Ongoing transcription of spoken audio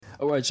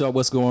All right, y'all,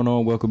 what's going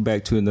on? Welcome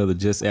back to another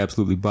Just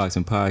Absolutely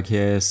Boxing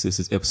podcast. This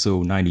is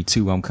episode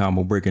 92. I'm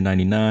Combo Breaker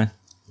 99.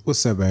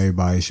 What's up,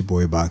 everybody? It's your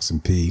boy Boxing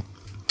P.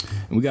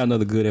 And we got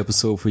another good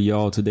episode for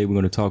y'all. Today we're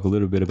going to talk a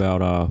little bit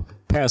about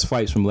past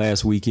fights from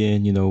last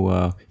weekend,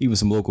 even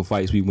some local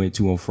fights we went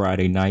to on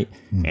Friday night.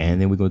 Mm-hmm.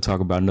 And then we're going to talk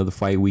about another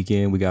fight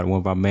weekend. We got one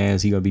of our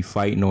mans. He's going to be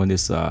fighting on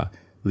this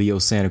Leo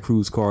Santa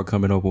Cruz card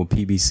coming up on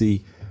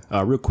PBC.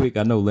 Real quick,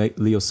 I know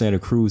Leo Santa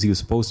Cruz, he was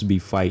supposed to be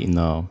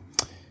fighting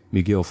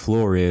Miguel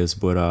Flores,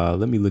 but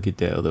let me look at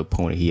that other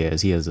opponent he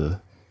has. He has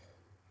a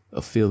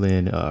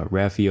fill-in,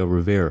 Rafael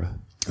Rivera.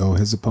 Oh,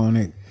 his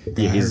opponent?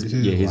 He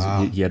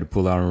had to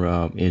pull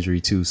out an injury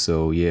too,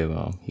 so he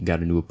got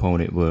a new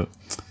opponent. But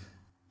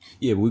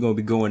yeah, we're gonna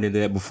be going into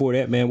that. Before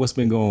that, man, what's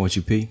been going on with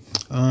you, P?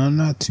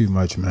 Not too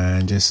much,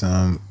 man. Just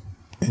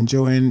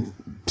enjoying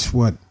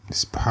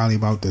it's probably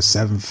about the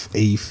 7th,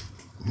 8th,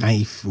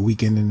 9th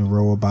weekend in a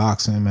row of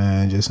boxing,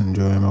 man. Just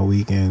enjoying my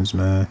weekends,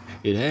 man.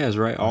 It has,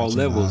 right? All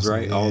levels,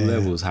 right? Yeah. All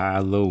levels, high,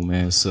 low,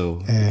 man.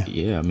 So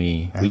yeah, I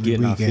mean, we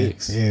getting our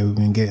fix. Yeah, we've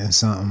been getting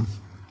something.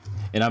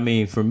 And I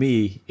mean, for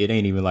me, it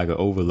ain't even like an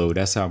overload.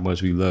 That's how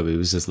much we love it. It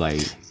was just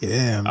like,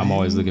 I'm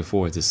always looking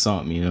forward to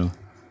something, you know?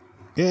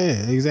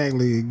 Yeah,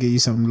 exactly. Give you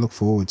something to look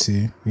forward to.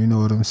 You know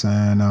what I'm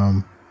saying?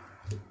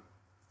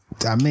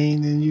 I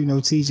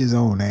mean, teach his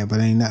own that, but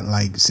ain't nothing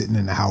like sitting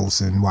in the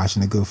house and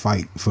watching a good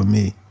fight for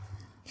me.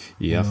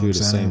 Yeah, I feel the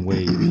same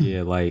way.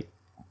 Yeah, like,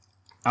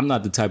 I'm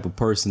not the type of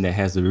person that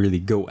has to really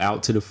go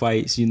out to the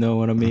fights, you know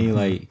what I mean? Mm-hmm.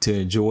 Like, to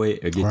enjoy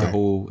it or get the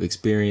whole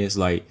experience.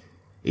 Like,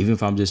 even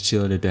if I'm just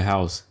chilling at the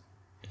house,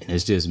 and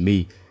it's just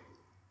me,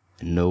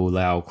 no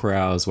loud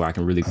crowds where I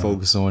can really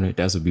focus on it.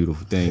 That's a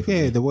beautiful thing.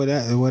 Yeah,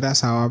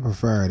 that's how I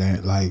prefer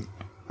it. Like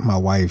my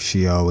wife,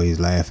 she always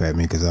laugh at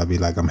me because I'll be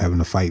like, I'm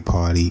having a fight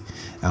party.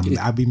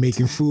 I'll be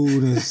making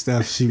food and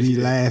stuff. She be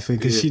laughing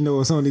because she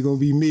know it's only gonna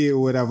be me or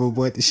whatever.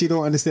 But she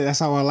don't understand. That's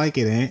how I like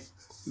it, ain't?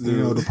 You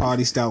know, the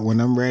party start when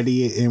I'm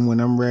ready, and when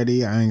I'm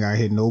ready, I ain't gotta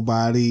hit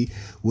nobody.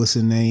 What's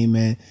her name?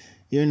 And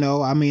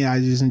I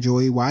just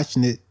enjoy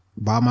watching it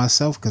by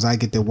myself because I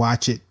get to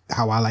watch it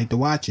how I like to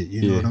watch it.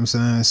 You know what I'm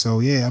saying? So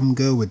yeah, I'm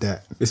good with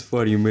that. It's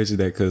funny you mentioned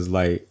that because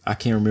like I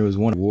can't remember, it was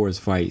one of the Wars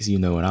fights,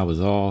 and I was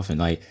off and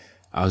like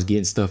I was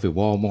getting stuff at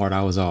Walmart.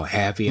 I was all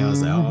happy. I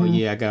was like, oh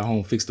yeah, I got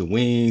home, fixed the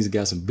wings,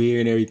 got some beer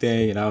and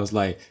everything, and I was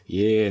like,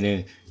 yeah, and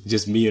then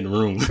just me in the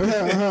room.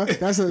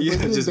 That's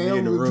just me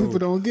in the room. People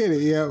don't get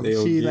it. Yeah,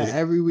 she like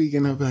every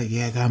weekend I'm like,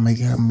 yeah, I'm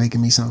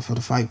making me something for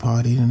the fight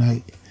party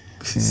tonight.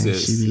 And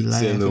she be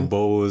laughing. Send little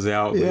bowls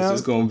out. But it's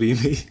just gonna be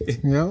me.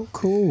 Yeah,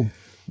 cool.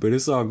 But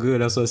it's all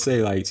good. That's what I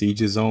say. Like, to each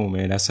his own,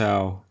 man.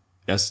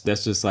 That's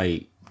just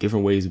like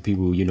different ways of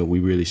people, we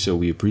really show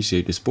we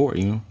appreciate the sport,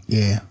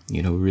 Yeah.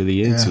 We're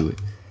really into it.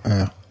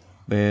 Yeah.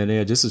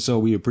 Man, just to show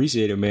we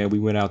appreciate it, man, we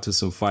went out to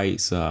some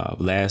fights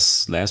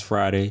last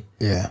Friday.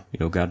 Yeah.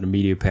 Got the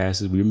media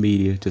passes. We're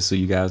media, just so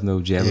you guys know,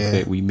 Jab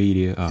Effect, we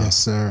media. Yes,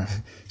 sir.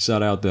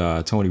 Shout out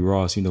to Tony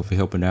Ross, for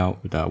helping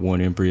out with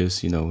One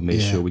Empress,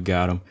 made sure we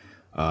got him.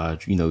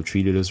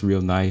 Treated us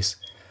real nice.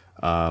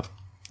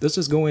 Let's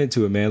just go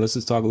into it, man. Let's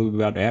just talk a little bit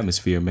about the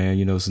atmosphere, man.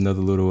 It's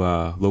another little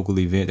local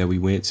event that we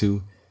went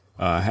to.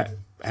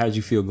 How'd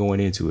you feel going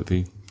into it,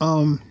 P?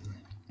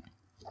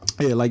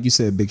 Yeah, like you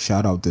said, big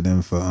shout out to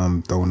them for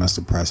throwing us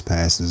the press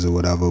passes or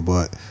whatever.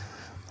 But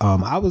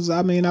I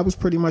was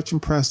pretty much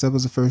impressed. That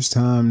was the first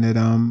time that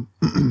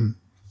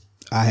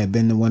I had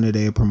been to one of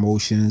their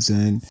promotions,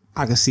 and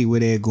I could see where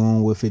they're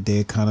going with it.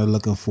 They're kind of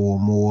looking for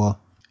more,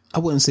 I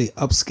wouldn't say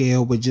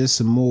upscale, but just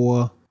a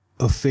more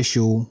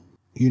official,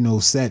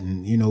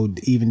 setting,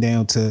 even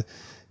down to,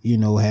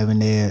 having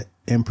their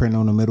imprint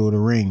on the middle of the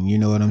ring. You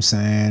know what I'm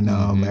saying?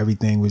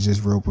 Everything was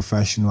just real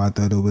professional. I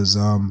thought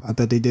I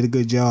thought they did a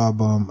good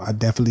job. I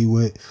definitely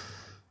would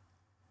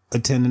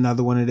attend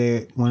another one of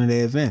their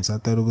events. I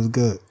thought it was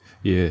good.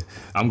 Yeah,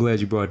 I'm glad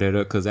you brought that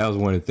up because that was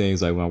one of the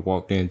things, like when I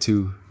walked in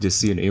too, just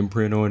seeing the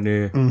imprint on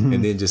there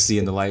and then just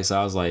seeing the lights.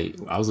 I was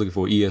looking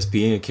for an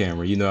ESPN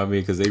camera, you know what I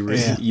mean? Because they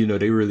really,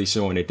 they really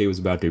showing that they was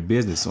about their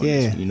business on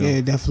this, Yeah,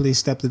 definitely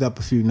stepped it up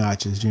a few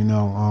notches,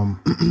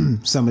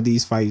 Some of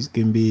these fights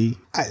can be,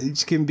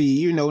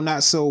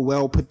 not so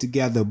well put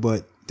together,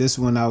 but this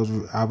one I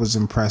was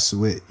impressed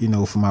with,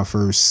 for my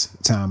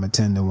first time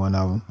attending one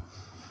of them.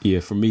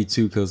 Yeah, for me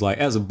too, because like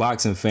as a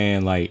boxing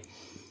fan, like,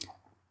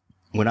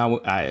 when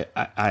I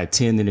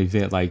attend an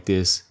event like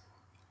this,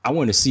 I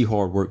want to see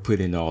hard work put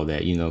into all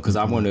that, because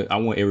I want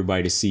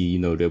everybody to see,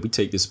 that we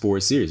take this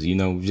sport seriously,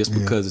 just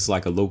because it's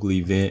like a local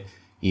event,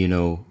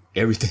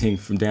 everything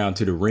from down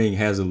to the ring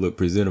has to look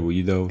presentable,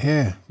 even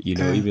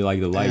like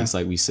the lights,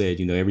 like we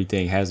said,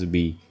 everything has to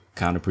be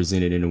kind of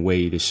presented in a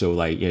way to show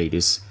like, hey,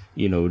 this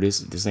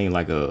ain't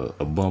like a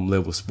bum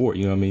level sport,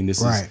 you know what I mean?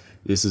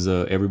 This is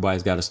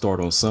everybody's got to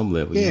start on some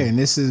level. Yeah, and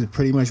this is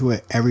pretty much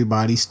where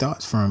everybody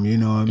starts from, you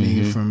know what I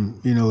mean?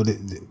 From,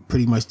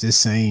 pretty much the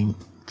same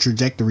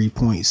trajectory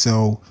point.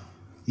 So,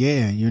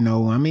 yeah, and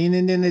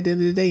then at the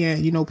end of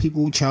the day,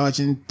 people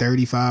charging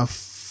 35,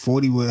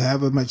 40,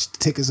 whatever much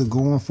tickets are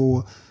going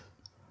for.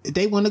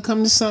 they want to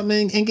come to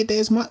something and get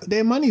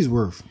their money's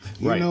worth.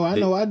 You know, I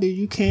know I do.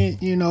 You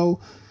can't, you know,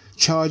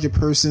 charge a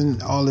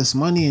person all this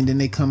money and then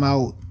they come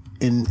out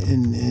and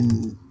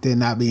they're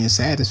not being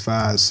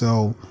satisfied.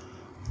 So,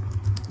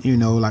 you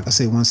know, like I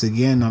say, once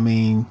again, I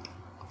mean,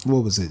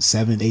 what was it,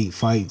 7-8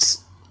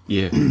 fights?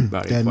 Yeah,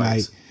 about 8 that fights.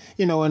 night.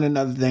 You know, and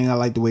another thing, I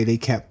like the way they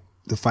kept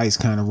the fights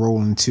kind of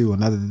rolling too.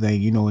 Another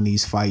thing, you know, in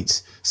these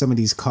fights, some of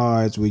these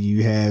cards where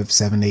you have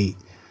 7-8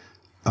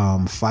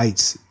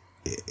 fights,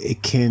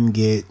 it can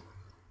get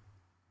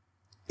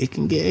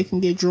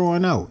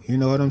drawn out. You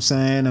know what I'm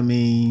saying? I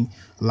mean,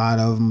 a lot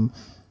of them.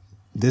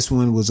 This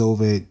one was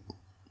over at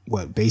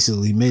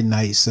basically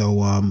midnight.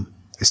 So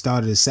it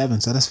started at 7.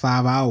 So that's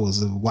 5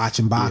 hours of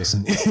watching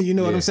boxing. Yeah. You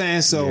know what I'm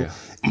saying? So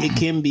it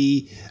can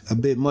be a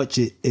bit much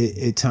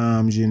at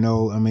times. You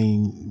know, I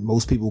mean,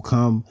 most people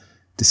come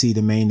to see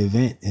the main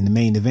event, and the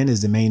main event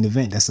is the main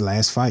event. That's the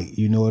last fight.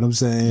 You know what I'm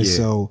saying? Yeah.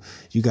 So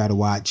you got to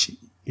watch.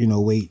 You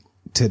know, wait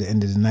to the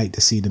end of the night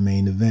to see the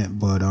main event.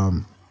 But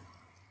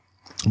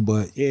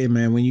yeah,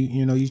 man, when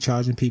you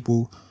charging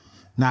people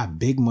not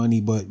big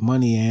money, but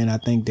money, and I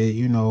think that,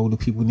 you know, the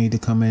people need to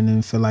come in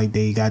and feel like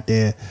they got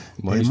their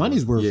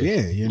money's worth.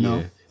 Yeah, you know.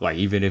 Yeah. Like,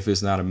 even if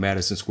it's not a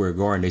Madison Square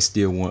Garden, they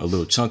still want a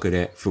little chunk of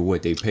that for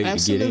what they paid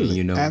to get in,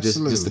 you know.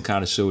 Just to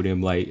kind of show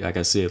them, like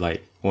I said,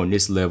 like, on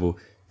this level,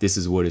 this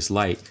is what it's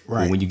like.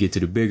 Right. But when you get to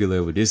the bigger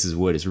level, this is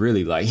what it's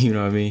really like, you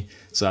know what I mean?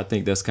 So I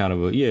think that's kind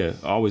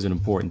of always an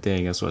important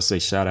thing. That's why I say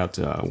shout out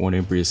to One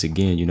Empress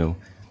again, you know,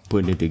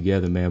 putting it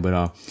together, man.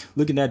 But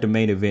looking at the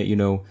main event, you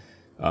know,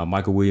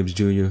 Michael Williams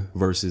Jr.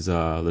 versus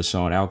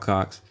LaShawn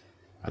Alcox.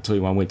 I told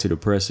you when I went to the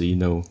presser, you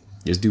know,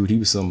 this dude, he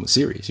was something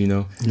serious, you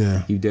know.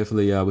 Yeah. He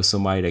definitely was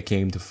somebody that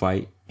came to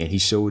fight, and he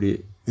showed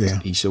it. Yeah.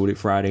 He showed it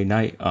Friday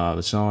night.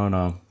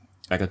 LaShawn,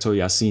 like I told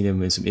you, I seen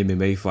him in some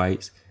MMA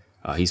fights.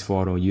 He's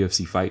fought on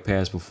UFC Fight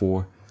Pass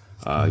before.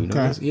 You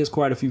know, he has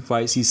quite a few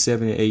fights. He's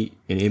 7-8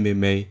 in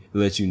MMA. To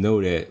let you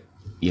know that,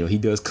 you know, he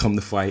does come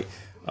to fight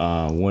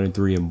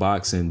 1-3 in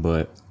boxing,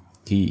 but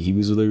he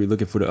was literally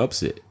looking for the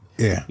upset.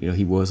 Yeah. You know,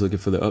 he was looking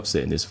for the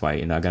upset in this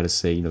fight. And I got to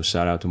say, you know,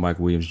 shout out to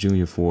Michael Williams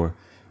Jr. for,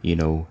 you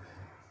know,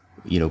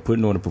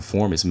 putting on a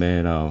performance,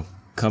 man.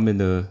 Coming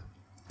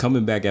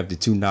back after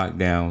 2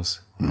 knockdowns,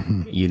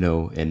 you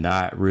know, and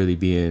not really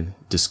being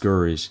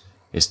discouraged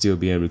and still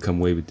being able to come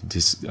away with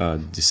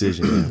the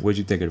decision. What'd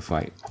you think of the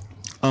fight?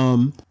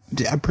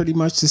 Pretty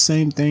much the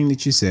same thing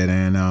that you said,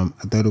 and I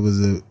thought it was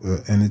a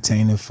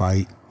entertaining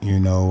fight. You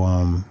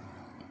know,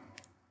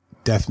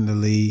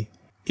 definitely,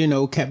 you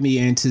know, kept me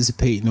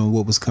anticipating on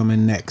what was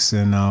coming next.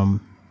 And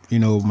you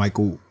know,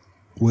 Michael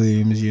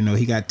Williams, you know,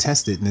 he got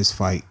tested in this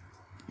fight.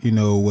 You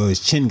know, well, his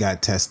chin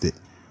got tested,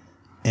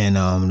 and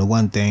the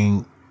one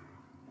thing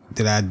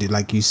that I did,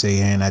 like you say,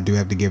 and I do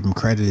have to give him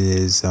credit,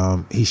 is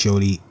he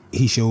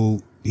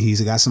showed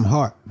he's got some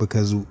heart,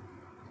 because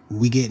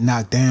we get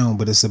knocked down,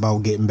 but it's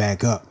about getting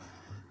back up.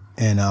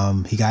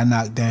 And he got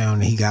knocked down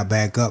and he got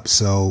back up.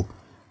 So,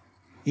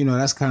 you know,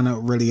 that's kind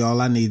of really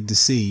all I needed to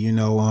see. You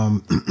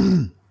know,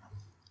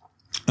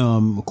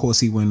 of course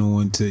he went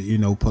on to, you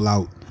know, pull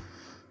out,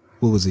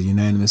 what was it,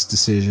 unanimous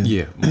decision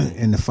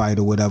in the fight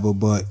or whatever.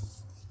 But,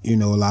 you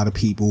know, a lot of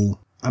people,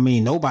 I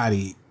mean,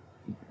 nobody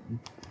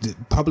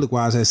public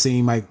wise has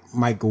seen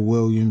Michael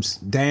Williams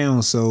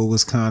down. So it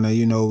was kind of,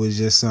 you know, it was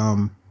just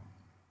the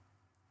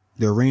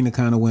arena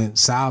kind of went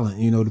silent.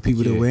 You know, the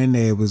people that were in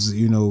there, was,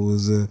 you know, it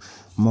was a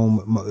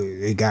moment,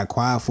 it got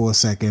quiet for a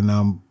second.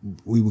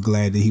 We were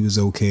glad that he was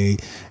okay,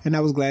 and I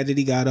was glad that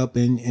he got up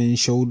and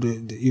showed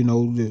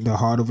the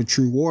heart of a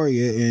true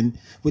warrior, and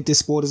what this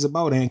sport is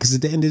about. And because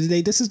at the end of the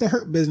day, this is the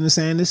hurt business,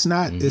 and it's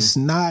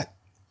not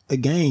a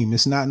game.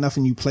 It's not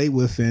nothing you play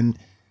with. And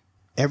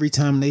every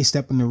time they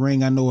step in the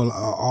ring, I know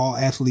all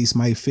athletes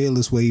might feel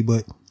this way,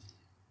 but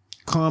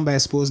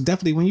combat sports,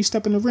 definitely when you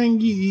step in the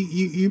ring,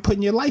 you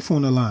putting your life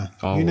on the line.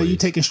 Always. You know, you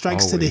taking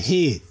strikes to the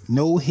head,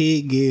 no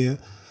headgear,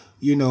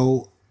 you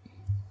know,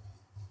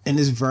 and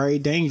it's very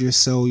dangerous.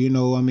 So, you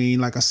know, I mean,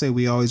 like I said,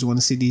 we always want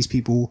to see these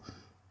people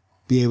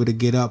be able to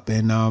get up,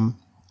 and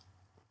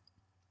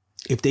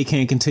if they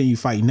can't continue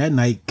fighting that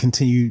night,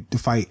 continue to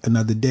fight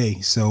another day.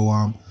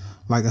 So,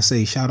 like I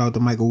say, shout out to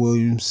Michael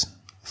Williams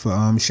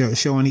for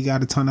showing he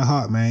got a ton of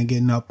heart, man,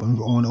 getting up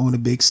on the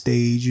big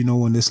stage, you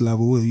know, on this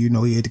level. You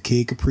know, he had the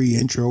Kid Capri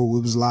intro.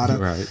 It was a lot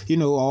of, you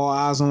know, all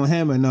eyes on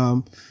him,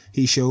 and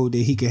he showed that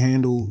he could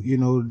handle, you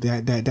know,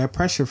 that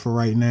pressure for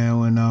right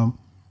now, and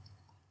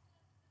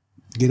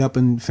get up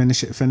and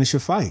finish a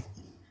fight.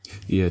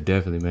 Yeah,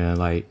 definitely, man.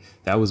 Like,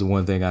 that was the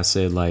one thing I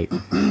said, like,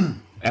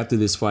 after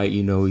this fight,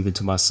 you know, even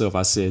to myself,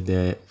 I said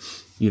that,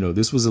 you know,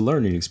 this was a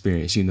learning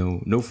experience. You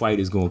know, no fight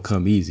is going to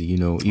come easy. You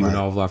know, even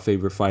all of our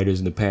favorite fighters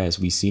in the past,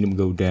 we've seen them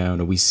go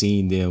down, or we've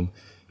seen them,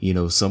 you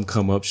know, some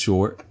come up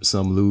short,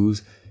 some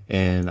lose.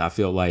 And I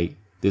felt like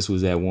this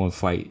was that one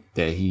fight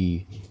that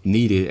he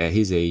needed at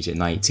his age at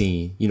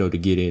 19, you know, to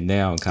get in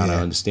now and kind of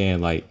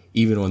understand, like,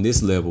 even on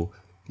this level,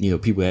 you know,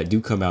 people that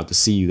do come out to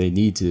see you, they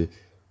need to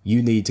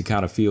you need to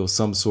kind of feel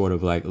some sort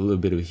of like a little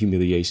bit of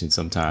humiliation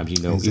sometimes,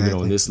 you know, Exactly.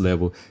 even on this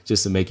level,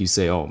 just to make you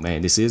say, oh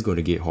man, this is going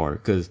to get harder,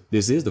 because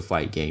this is the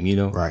fight game, you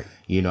know? Right.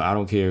 You know, I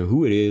don't care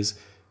who it is.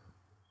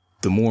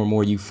 The more and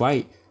more you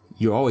fight,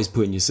 you're always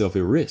putting yourself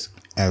at risk.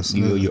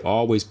 Absolutely. You know, you're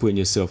always putting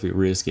yourself at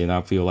risk. And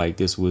I feel like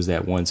this was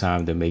that one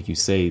time to make you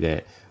say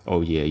that,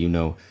 oh yeah, you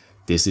know,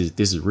 this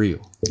is real.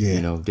 Yeah.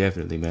 You know,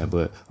 definitely, man.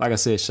 But like I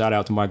said, shout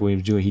out to Mike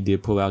Williams Jr. He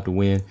did pull out the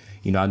win.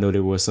 You know, I know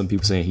there were some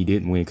people saying he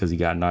didn't win because he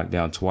got knocked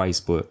down twice,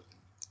 but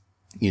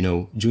you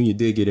know, Junior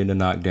did get in the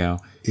knockdown.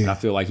 Yeah. And I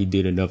feel like he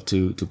did enough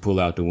to pull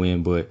out the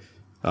win. But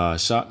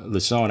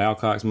LaShawn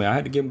Alcox, man, I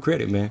had to give him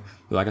credit, man.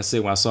 Like I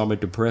said, when I saw him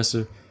at the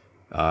presser,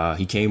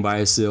 he came by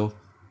himself.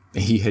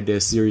 And he had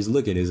that serious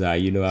look in his eye.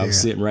 You know, I was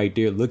sitting right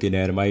there looking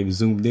at him. I even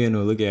zoomed in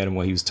or look at him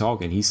while he was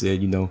talking. He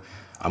said, you know,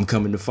 I'm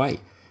coming to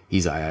fight.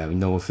 He's like, I have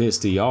no offense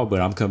to y'all,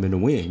 but I'm coming to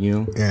win, you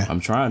know? Yeah.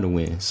 I'm trying to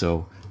win.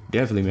 So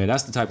definitely, man,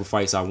 that's the type of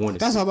fights I want to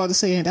That's see. what I'm about to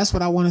say. And that's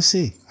what I want to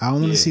see. I don't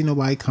want to see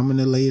nobody coming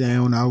to lay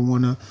down. I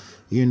want to,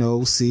 you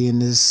know, seeing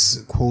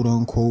this quote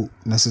unquote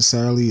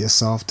necessarily a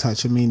soft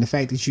touch. I mean, the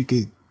fact that you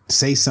could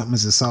say something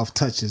is a soft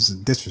touch is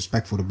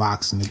disrespectful to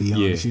boxing, to be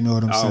honest. You know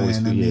what I'm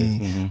saying? I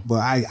mean,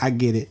 but I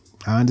get it.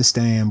 I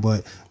understand,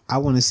 but I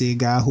want to see a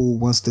guy who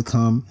wants to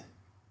come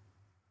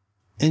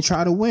and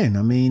try to win.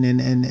 I mean,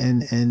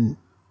 and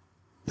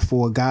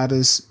for a guy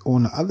that's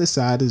on the other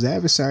side, his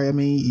adversary, I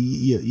mean,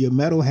 your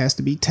metal has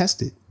to be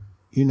tested,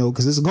 you know,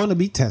 because it's going to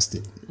be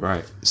tested.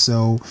 Right.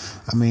 So,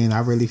 I mean, I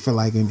really feel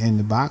like in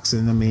the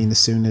boxing, I mean, the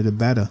sooner the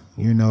better,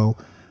 you know,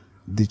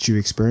 that you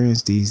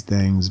experience these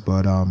things.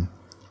 But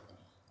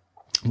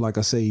like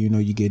I say, you know,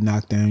 you get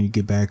knocked down, you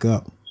get back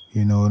up.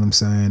 You know what I'm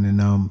saying?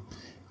 And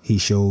he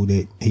showed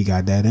that he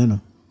got that in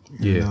him.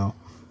 You know?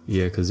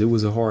 Yeah, because it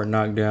was a hard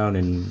knockdown,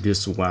 and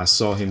just when I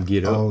saw him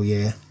get up. Oh,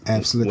 yeah,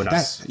 absolutely. When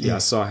I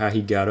saw how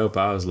he got up,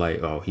 I was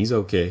like, oh, he's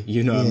okay.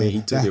 You know what I mean?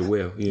 He took it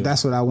well. You know?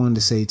 That's what I wanted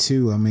to say,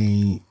 too. I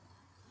mean,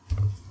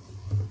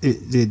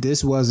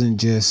 this wasn't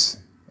just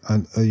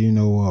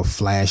a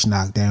flash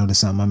knockdown or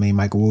something. I mean,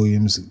 Michael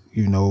Williams,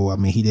 you know, I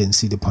mean, he didn't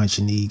see the punch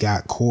and he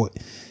got caught,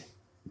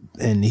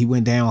 and he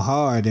went down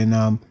hard,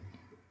 and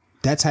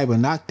that type of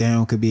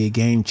knockdown could be a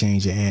game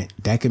changer, and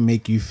that can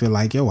make you feel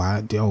like,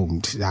 I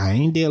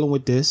ain't dealing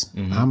with this.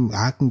 Mm-hmm.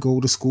 I can go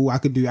to school. I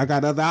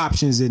got other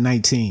options at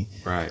 19.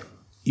 Right.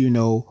 You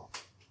know,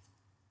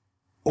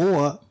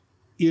 or,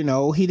 you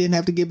know, he didn't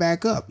have to get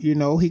back up. You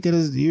know, he could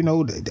have, you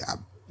know,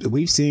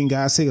 we've seen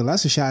guys take a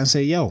lesser shot and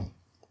say,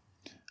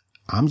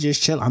 I'm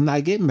just chilling. I'm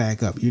not getting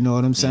back up. You know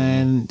what I'm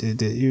saying?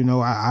 You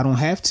know, I don't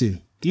have to.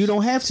 You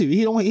don't have to.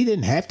 He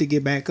didn't have to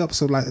get back up.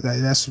 So like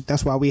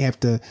that's why we have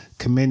to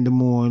commend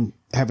him on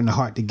having the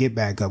heart to get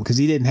back up, because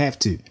he didn't have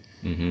to.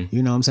 Mm-hmm.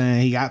 You know what I'm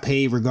saying? He got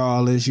paid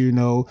regardless. You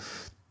know,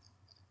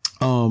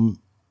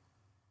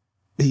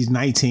 he's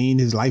 19.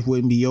 His life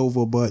wouldn't be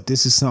over, but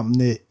this is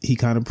something that he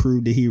kind of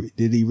proved that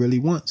he really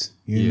wants.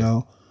 You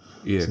know?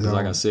 Yeah, because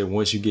like I said,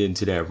 once you get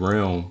into that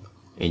realm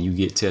and you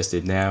get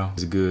tested now,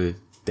 it's good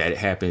that it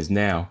happens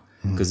now,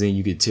 because then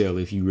you could tell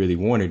if you really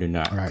want it or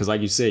not. Because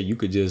like you said, you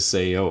could just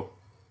say, oh,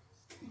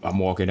 I'm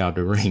walking out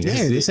the ring.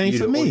 Yeah, this ain't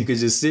for me. Or you could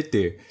just sit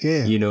there.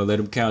 Yeah. You know, let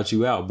them count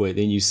you out. But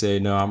then you say,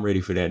 no, I'm ready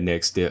for that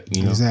next step.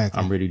 You know,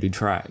 exactly. I'm ready to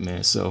try it,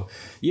 man. So,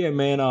 yeah,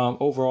 man,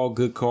 overall,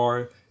 good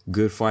card,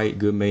 good fight,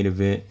 good main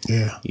event.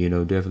 Yeah. You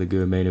know, definitely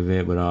good main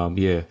event. But,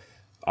 yeah,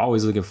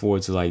 always looking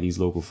forward to, like, these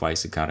local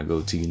fights to kind of go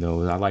to, you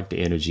know. I like the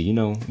energy, you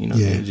know. The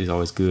energy is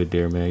always good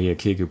there, man. Yeah,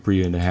 Kid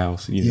Capri in the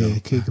house, you know. Yeah,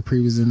 Kid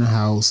Capri was in the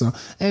house.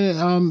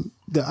 And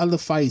the other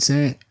fights,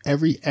 and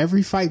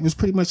every fight was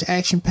pretty much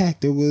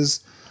action-packed. It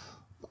was...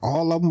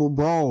 all of them were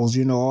brawls,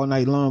 you know, all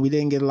night long. We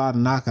didn't get a lot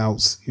of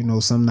knockouts. You know,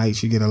 some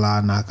nights you get a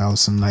lot of knockouts,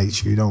 some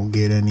nights you don't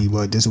get any,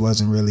 but this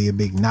wasn't really a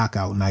big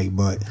knockout night,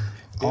 but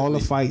all the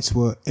fights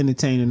were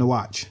entertaining to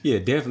watch. Yeah,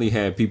 definitely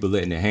had people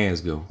letting their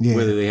hands go. Yeah.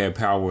 Whether they had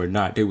power or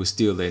not, they were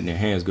still letting their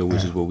hands go,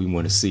 which is what we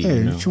want to see. Yeah,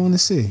 you know? what you want to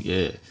see.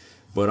 Yeah.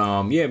 But,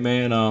 yeah,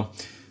 man,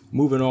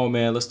 moving on,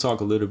 man, let's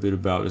talk a little bit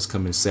about this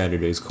coming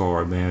Saturday's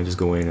card, man. Just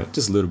go in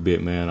just a little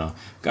bit, man.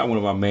 Got one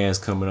of our mans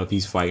coming up.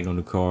 He's fighting on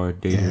the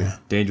card.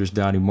 Dangerous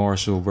Donnie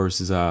Marshall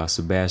versus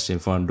Sebastian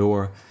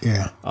Fundora.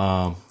 Yeah.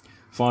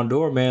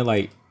 Fundora, man,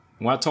 like,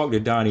 when I talked to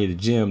Donnie at the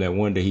gym that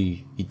one day,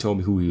 he told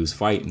me who he was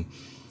fighting.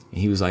 And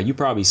he was like, you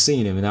probably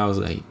seen him. And I was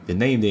like, the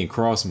name didn't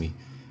cross me.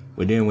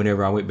 But then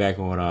whenever I went back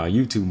on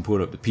YouTube and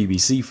pulled up the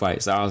PBC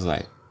fights, I was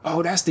like,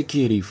 oh, that's the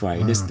kid he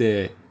fighting. It's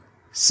the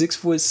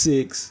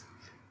 6'6",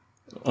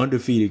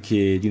 undefeated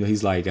kid. You know,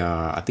 he's like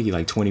I think he's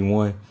like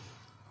 21.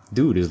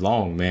 Dude is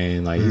long,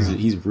 man. Like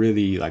he's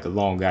really like a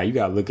long guy. You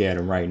gotta look at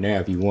him right now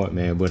if you want,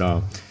 man. But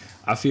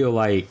I feel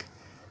like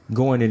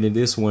going into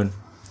this one,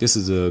 this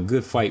is a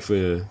good fight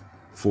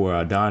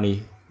for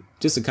Donnie,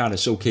 just to kind of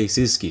showcase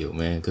his skill,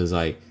 man. Because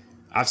like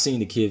I've seen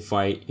the kid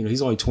fight. You know,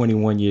 he's only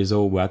 21 years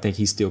old, but I think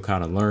he's still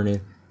kind of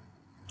learning.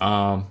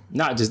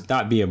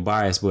 Not being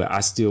biased, but I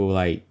still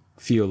like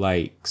feel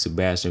like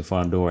Sebastian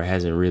Fundora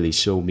hasn't really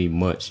showed me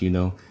much, you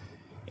know.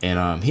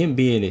 And him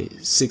being at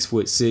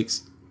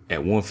 6'6" at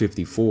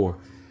 154,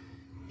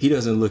 he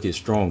doesn't look as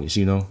strongest,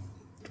 you know.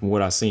 From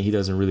what I've seen, he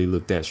doesn't really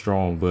look that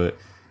strong, but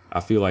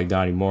I feel like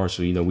Donnie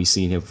Marshall, you know, we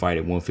seen him fight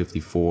at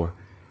 154,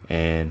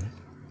 and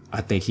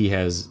I think he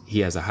has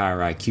a higher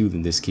IQ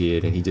than this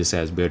kid, and he just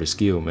has better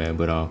skill, man.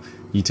 But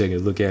you taking a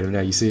look at him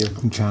now, you see him?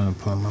 I'm trying to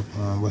pull him up.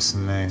 What's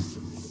the name?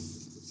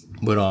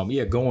 But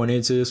yeah, going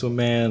into this one,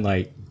 man,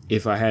 like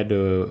if I had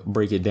to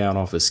break it down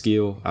off of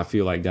skill, I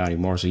feel like Donnie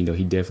Marshall, you know,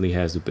 he definitely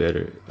has the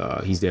better.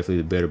 He's definitely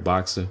the better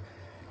boxer,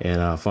 and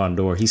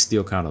Fondor, he's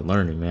still kind of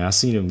learning, man. I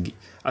seen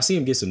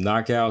him get some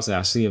knockouts, and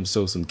I see him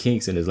show some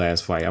kinks in his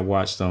last fight. I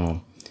watched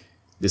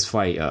this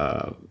fight,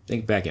 I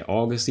think back in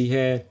August he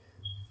had,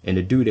 and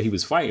the dude that he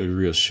was fighting was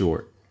real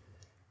short,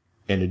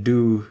 and the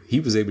dude,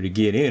 he was able to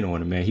get in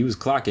on him, man. He was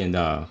clocking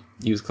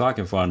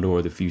Fondor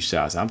with a few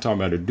shots. I'm talking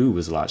about the dude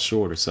was a lot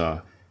shorter,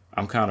 so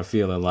I'm kind of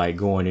feeling like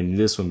going into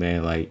this one,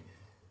 man, like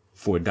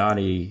for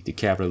Donnie to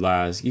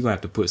capitalize, you're gonna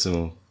have to put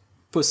some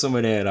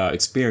of that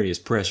experience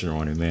pressure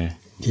on him, man.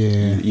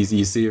 Yeah,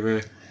 you see it,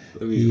 man.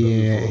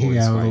 He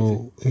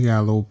got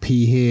a little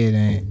pea head,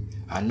 and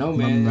I know,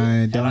 man.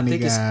 My Donnie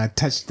gotta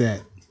touch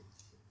that.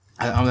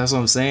 That's what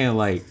I'm saying.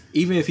 Like,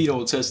 even if he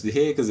don't touch the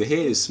head, because the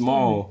head is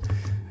small,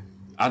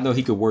 I know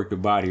he could work the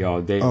body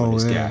all day on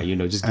this guy. You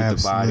know, just get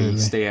the body,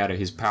 stay out of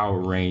his power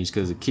range.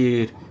 Because a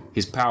kid,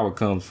 his power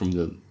comes from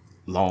the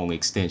long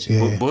extension.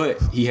 Yeah.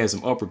 But he has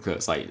some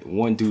uppercuts. Like,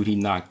 one dude he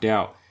knocked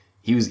out,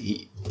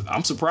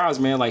 I'm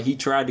surprised, man. Like, he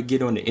tried to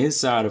get on the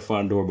inside of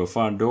Fondor, but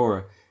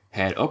Fondor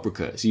had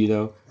uppercuts, you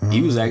know.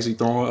 He was actually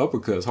throwing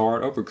uppercuts,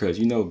 hard uppercuts.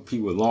 You know,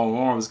 people with long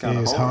arms kind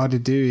of hard. It's hard to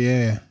do,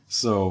 yeah.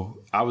 So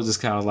I was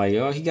just kind of like,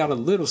 oh, he got a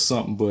little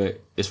something,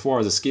 but as far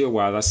as the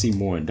skill-wise, I see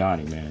more in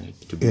Donnie, man,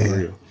 to be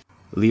real.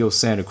 Leo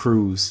Santa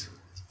Cruz,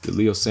 the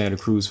Leo Santa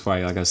Cruz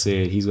fight, like I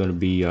said, he's going to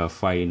be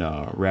fighting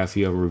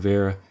Rafael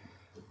Rivera.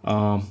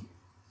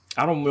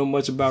 I don't know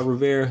much about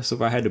Rivera, so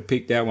if I had to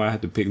pick that one, I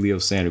had to pick Leo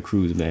Santa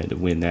Cruz, man, to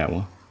win that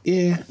one.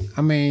 Yeah,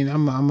 I mean,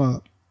 I'm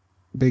a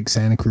big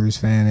Santa Cruz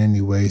fan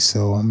anyway,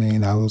 so I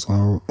mean, I was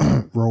gonna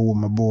roll with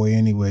my boy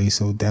anyway,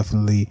 so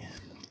definitely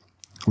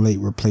late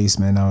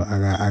replacement.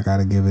 I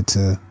gotta give it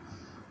to,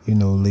 you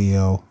know,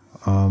 Leo.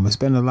 It's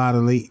been a lot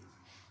of late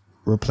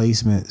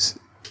replacements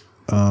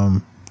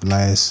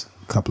last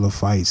couple of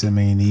fights. I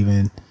mean,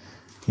 even,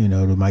 you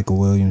know, the Michael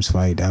Williams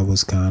fight, that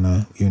was kind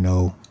of, you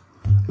know,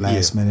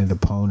 last minute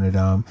opponent.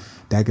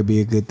 That could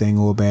be a good thing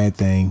or a bad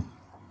thing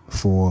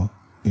for,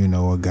 you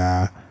know, a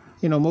guy.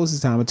 You know, most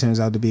of the time it turns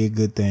out to be a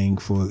good thing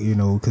for, you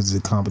know, because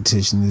the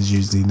competition is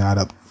usually not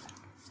up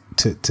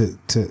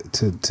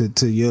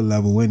to your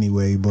level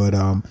anyway, but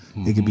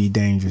it can be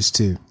dangerous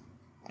too.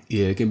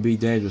 Yeah, it can be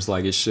dangerous,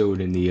 like it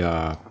showed in the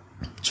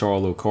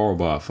Charlo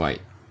Korobov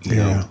fight. You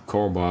know,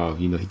 Korobov,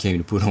 you know, he came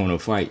to put on a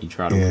fight. He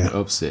tried to win an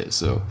upset.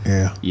 So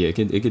yeah, it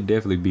could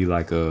definitely be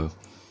like a,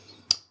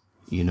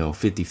 you know,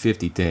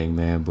 50-50 thing,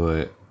 man.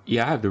 But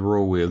yeah, I have to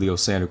roll with Leo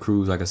Santa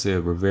Cruz. Like I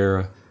said,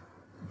 Rivera,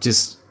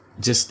 just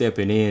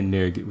stepping in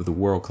there with a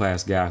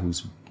world-class guy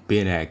who's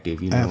been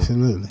active, you know.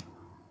 Absolutely.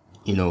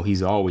 You know,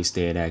 he's always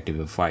staying active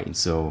and fighting,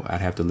 so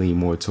I'd have to lean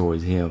more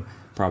towards him,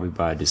 probably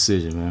by a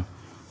decision, man.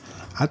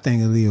 I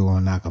think Leo will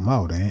knock him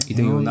out, eh? You think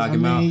he'll knock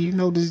him out? You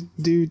know, this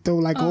dude throw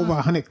like over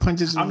 100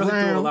 punches around. I know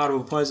he throw a lot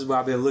of punches, but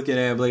I've been looking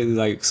at him lately,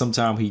 like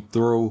sometimes he's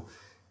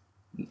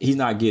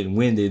not getting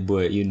winded,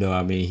 but, you know,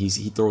 I mean,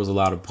 he throws a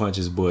lot of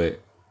punches, but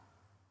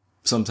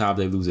sometimes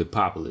they lose it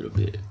pop a little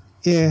bit.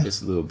 Yeah.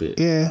 Just a little bit.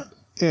 Yeah.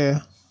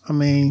 I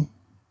mean,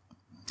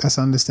 that's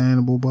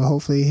understandable, but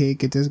hopefully he'll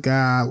get this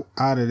guy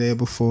out of there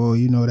before,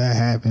 you know, that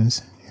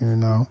happens. You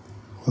know,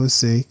 we'll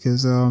see.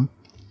 Because the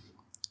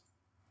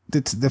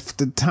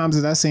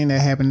times that I seen that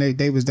happen,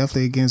 they was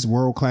definitely against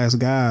world-class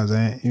guys,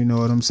 you know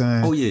what I'm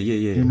saying? Oh, yeah.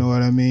 You know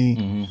what I mean?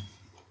 Mm-hmm.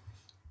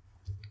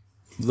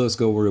 Let's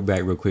go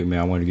back real quick, man.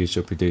 I want to get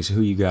your prediction.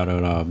 Who you got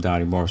on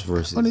Donnie Marshall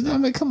versus? I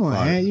mean, come on,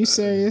 man. You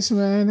serious,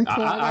 man?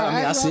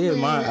 I said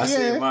mine. I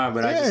said mine,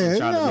 but I just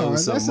trying to load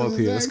something up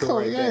here. Let's go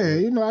right there.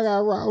 You know, I got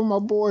to rock with my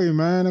boy,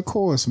 man. Of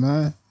course,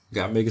 man.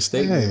 Got to make a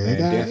statement,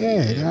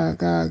 man.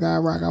 Got to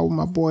rock out with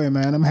my boy,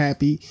 man. I'm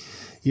happy.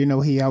 You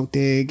know, he out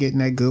there getting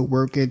that good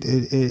work at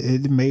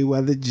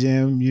Mayweather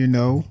Gym, you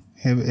know.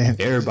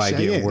 Everybody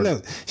getting work.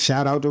 Look,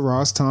 shout out to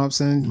Ross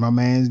Thompson, my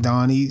man's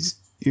Donnie's,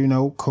 you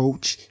know,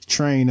 coach,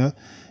 trainer.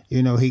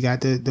 You know, he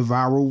got the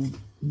viral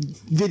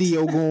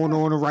video going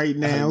on right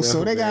now.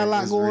 So they got a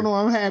lot going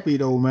on. I'm happy,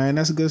 though, man.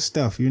 That's good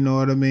stuff. You know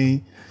what I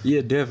mean? Yeah,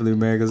 definitely,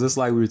 man. Because it's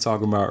like we were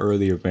talking about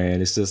earlier, man.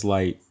 It's just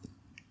like,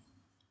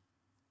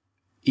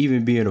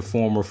 even being a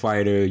former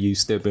fighter, you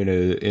step in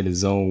a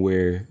zone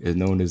where it's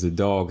known as the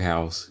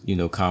doghouse. You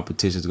know,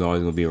 competition's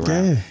always going to be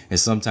around. Yeah. And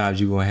sometimes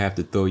you're going to have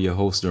to throw your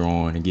holster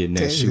on and get in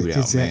that shootout, man.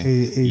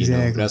 Exactly. You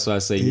know, that's why I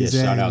say,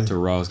 shout out to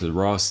Ross, because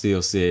Ross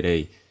still said,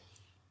 hey,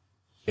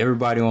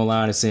 everybody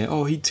online is saying,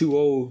 oh, he too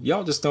old.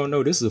 Y'all just don't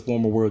know. This is a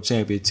former world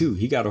champion, too.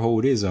 He got to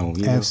hold his own.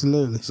 You know?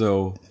 Absolutely.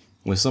 So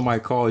when somebody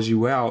calls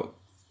you out,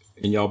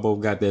 and y'all both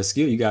got that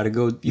skill, you got to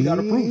go, you got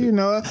to prove it. You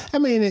know, I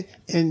mean,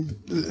 and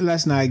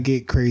let's not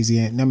get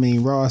crazy. I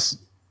mean, Ross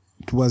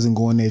wasn't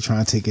going there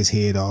trying to take his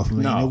head off. I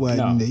mean, No, it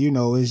wasn't, no. you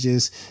know,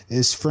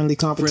 it's friendly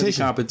competition. Friendly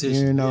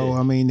competition, You know, yeah.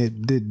 I mean,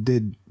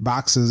 did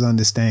boxers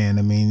understand?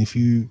 I mean, if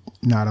you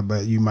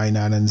you might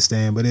not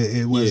understand, but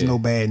it was Yeah. no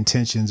bad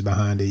intentions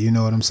behind it. You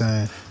know what I'm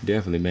saying?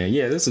 Definitely, man.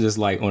 Yeah, this is just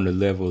like on the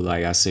level,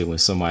 like I said, when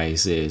somebody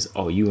says,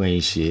 "Oh, you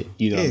ain't shit,"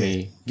 you know what I Yeah.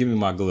 mean? Give me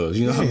my gloves.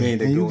 You know what I Yeah, mean?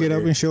 They and you go get in up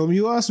there. and show them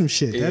you are some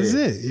shit. That's Yeah.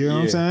 it. You know what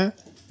I'm Yeah. saying?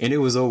 And it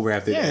was over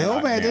after that. Yeah,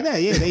 over after Now.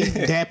 that. Yeah, they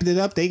dapped it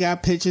up. They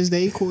got pictures.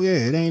 They cool. Yeah,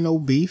 it ain't no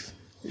beef.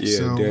 Yeah,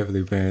 So,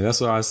 definitely, man.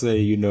 That's why I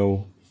say,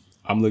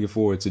 I'm looking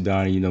forward to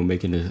Donnie,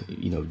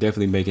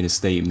 definitely making a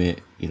statement.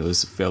 This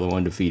is a fellow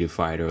undefeated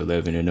fighter,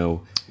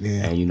 11-0.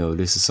 Yeah. And,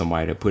 this is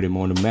somebody that put him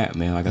on the map,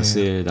 man. Like I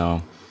said,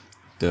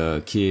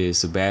 the kid,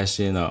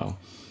 Sebastian,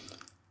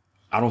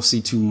 I don't see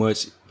too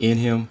much in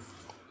him.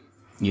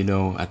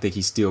 I think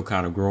he's still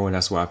kind of growing.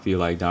 That's why I feel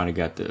like Donnie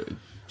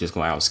just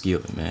going to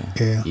outskill him, man.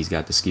 Yeah. He's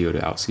got the skill to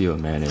outskill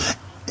him, man.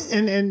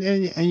 And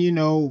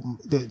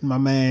my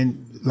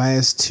man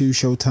last 2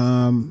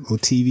 Showtime or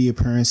TV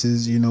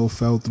appearances,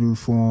 fell through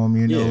for him,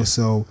 Yeah.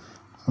 so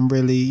I'm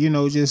really,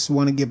 just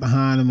want to get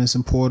behind him and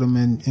support him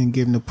and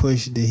give him the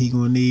push that he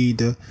gonna need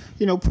to,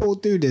 pull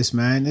through this,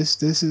 man.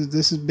 This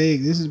is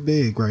big. This is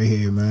big right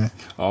here, man.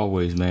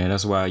 Always, man.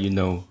 That's why,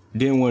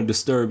 didn't want to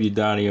disturb you,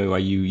 Donnie, while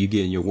you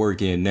getting your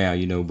work in now,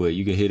 but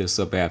you can hit us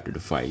up after the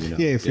fight,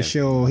 Yeah, for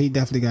sure. He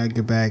definitely got to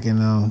get back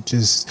and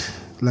just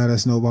let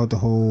us know about the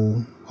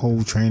whole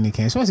training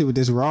camp, especially with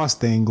this Ross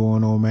thing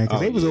going on, man.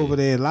 Because they was over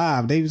there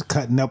live. They was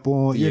cutting up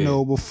on,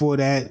 before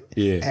that,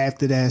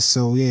 after that.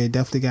 So, yeah,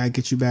 definitely got to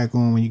get you back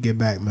on when you get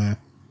back, man.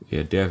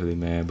 Yeah, definitely,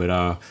 man.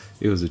 But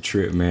it was a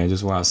trip, man.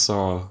 Just when I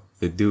saw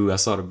the dude, I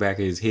saw the back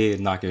of his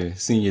head knocking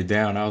Senior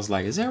down. I was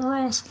like, is that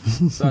Ross?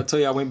 So I tell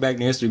you, I went back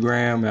to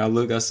Instagram and I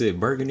looked, I said,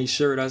 burgundy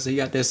shirt. I said, he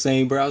got that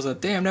same bro. I was like,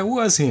 damn, that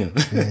was him.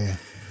 Yeah.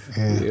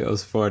 Yeah, it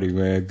was funny,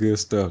 man. Good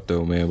stuff,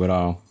 though, man.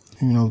 But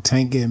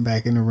Tank getting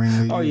back in the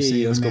ring. Oh,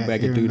 yeah, let's go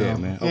back and do that,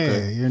 man.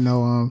 Okay.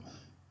 Yeah,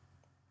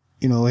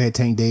 had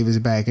Tank Davis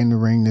back in the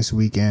ring this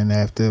weekend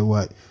after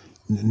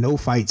no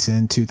fights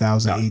in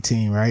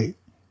 2018, right?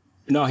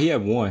 No, he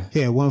had one. He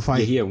had one fight.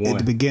 Yeah, he had one at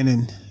the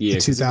beginning. Yeah,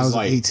 of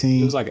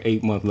 2018. It was like an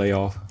 8-month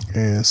layoff.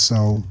 Yeah,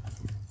 so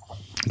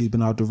he's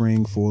been out the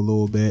ring for a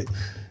little bit.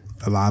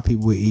 A lot of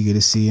people were eager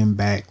to see him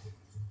back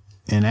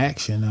in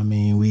action. I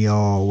mean, we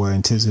all were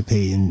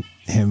anticipating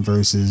him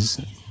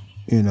versus,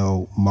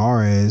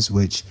 Mares,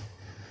 which,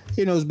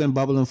 has been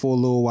bubbling for a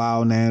little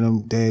while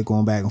now. They're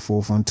going back and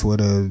forth on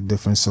Twitter,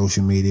 different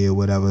social media,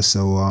 whatever.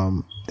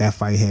 So that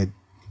fight had,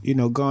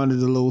 garnered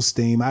a little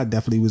steam. I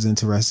definitely was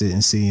interested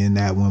in seeing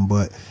that one,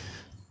 but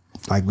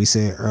like we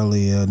said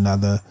earlier,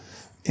 another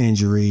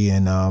injury,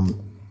 and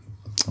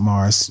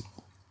Mars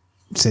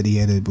said he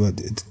had a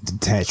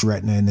detached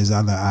retina in his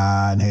other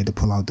eye and had to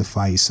pull out the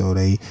fight. So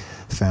they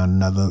found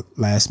another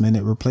last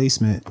minute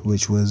replacement,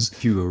 which was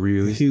Hugo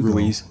Ruiz.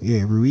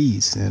 Yeah,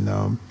 Ruiz.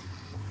 And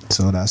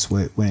so that's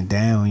what went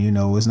down.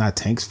 It's not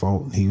Tank's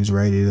fault. He was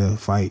ready to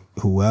fight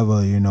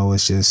whoever.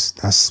 It's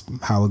just that's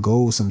how it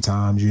goes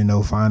sometimes.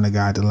 Find a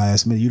guy at the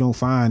last minute. You don't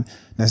find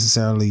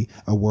necessarily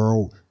a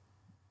world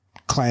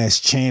class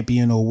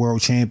champion or world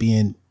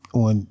champion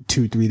on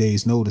 2-3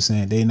 days notice,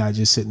 and they're not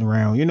just sitting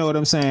around. You know what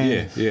I'm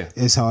saying? Yeah.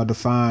 It's hard to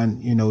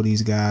find,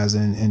 these guys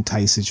in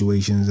tight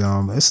situations.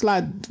 It's a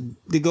lot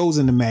that goes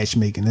into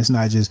matchmaking. It's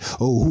not just,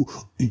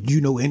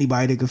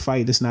 anybody that can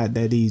fight. It's not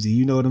that easy.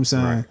 You know what I'm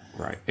saying?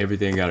 Right.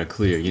 Everything got to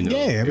clear, Yeah,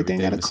 everything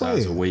got to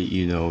besides clear. the weight,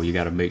 you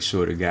got to make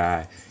sure the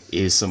guy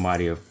is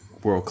somebody of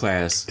world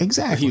class,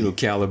 Exactly.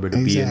 caliber to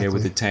be in there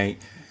with the Tank.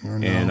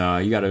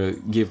 And you got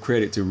to give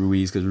credit to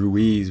Ruiz, because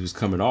Ruiz was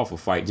coming off a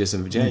fight just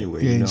in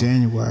January. Yeah, in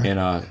January.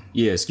 And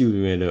excuse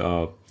me, and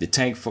the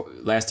Tank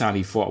last time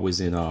he fought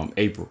was in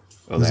April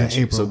of last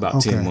year, so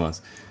about 10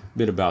 months.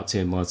 Been about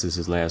 10 months since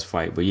his last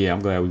fight, but yeah,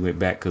 I'm glad we went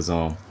back, because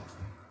the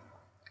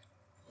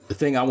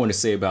thing I want to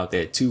say about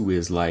that too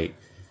is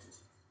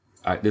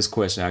this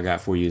question I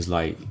got for you is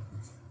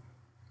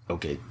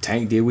okay,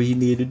 Tank did what he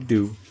needed to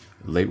do.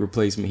 Late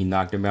replacement, he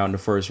knocked him out in the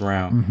first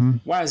round. Mm-hmm.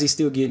 Why is he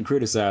still getting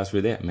criticized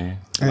for that, man?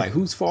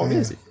 Whose fault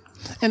is it?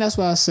 And that's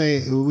why I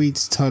say, we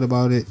talked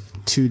about it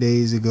 2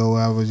 days ago.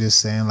 I was just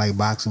saying,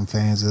 boxing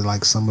fans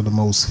are some of the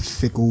most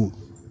fickle,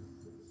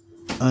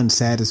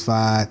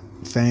 unsatisfied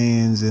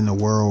fans in the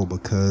world,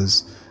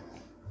 because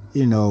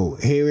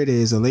here it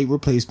is, a late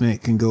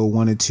replacement can go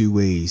one of two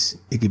ways.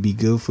 It could be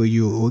good for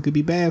you or it could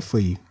be bad for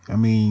you. I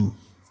mean,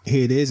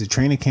 here it is, a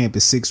training camp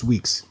is 6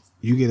 weeks.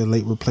 You get a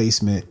late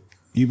replacement.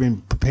 You've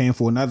been preparing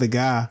for another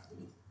guy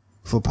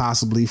for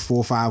possibly 4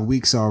 or 5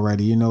 weeks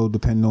already,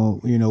 depending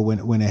on,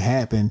 when it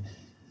happened,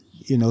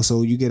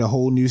 so you get a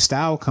whole new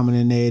style coming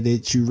in there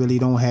that you really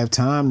don't have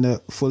time to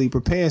fully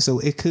prepare. So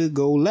it could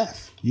go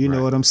left. You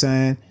know what I'm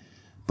saying?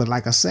 But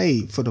like I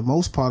say, for the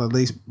most part, at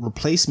least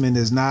replacement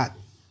is not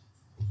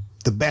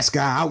the best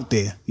guy out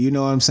there. You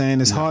know what I'm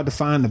saying? It's hard to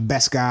find the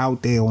best guy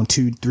out there on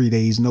 2-3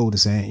 days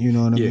notice, ain't you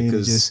know what I mean?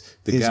 It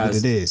just the is guys, what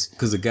it is.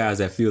 Because the guys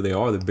that feel they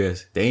are the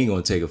best, they ain't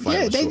gonna take a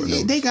fight.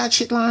 Yeah, they got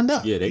shit lined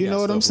up. Yeah, you know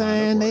what I'm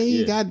saying?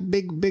 They got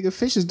bigger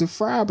fishes to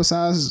fry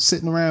besides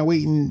sitting around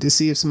waiting to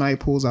see if somebody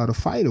pulls out a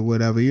fight or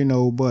whatever, you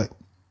know. But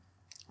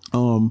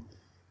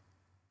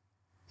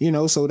you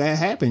know, so that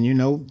happened, you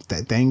know,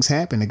 that things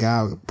happened. The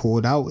guy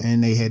pulled out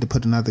and they had to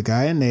put another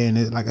guy in there. And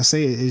it, like I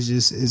say,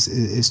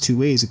 it's two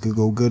ways. It could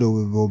go good or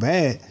it could go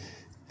bad.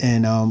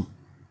 And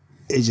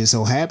it just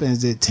so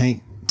happens that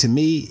Tank, to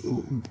me,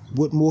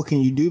 what more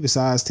can you do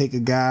besides take a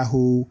guy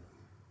who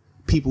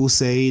people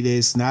say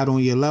that's not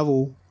on your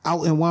level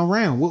out in one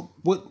round?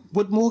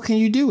 What more can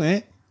you do,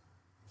 Ant?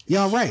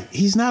 Y'all right.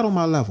 He's not on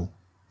my level.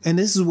 And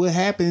this is what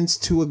happens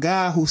to a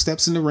guy who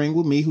steps in the ring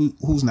with me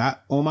who's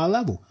not on my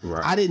level.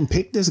 Right. I didn't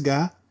pick this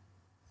guy.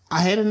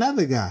 I had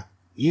another guy.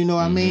 You know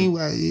what I mean?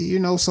 You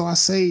know, so I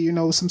say, you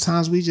know,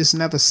 sometimes we just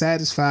never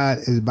satisfied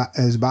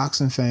as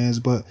boxing fans,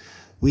 but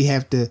we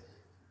have to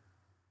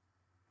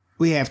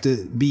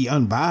be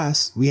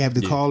unbiased. We have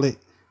to call it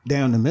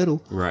down the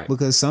middle. Right.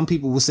 Because some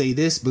people will say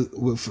this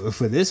but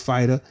for this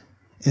fighter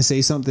and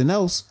say something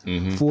else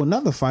for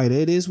another fighter.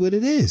 It is what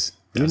it is.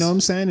 You know what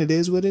I'm saying? It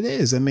is what it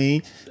is. I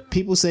mean,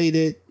 people say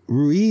that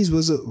Ruiz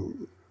was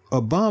a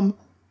bum.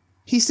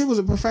 He still was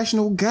a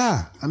professional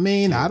guy. I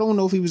mean, I don't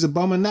know if he was a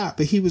bum or not,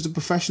 but he was a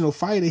professional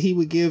fighter. He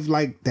would give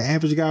like the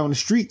average guy on the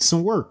street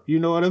some work. You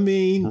know what I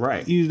mean?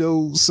 Right. You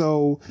know,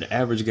 so the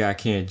average guy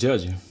can't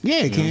judge him.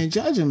 Yeah, can't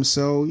judge him.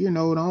 So, you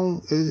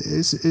know,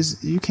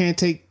 it's you can't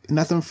take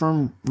nothing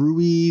from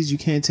Ruiz. You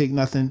can't take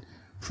nothing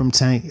from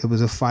Tank. It was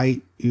a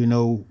fight, you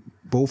know.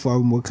 Both of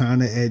them were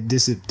kind of at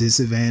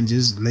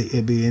disadvantages.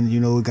 Being, you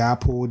know, a guy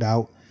pulled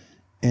out,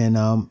 and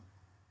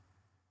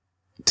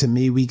to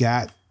me, we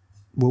got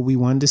what we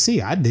wanted to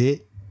see. I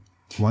did.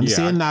 Wanted to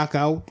see a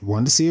knockout.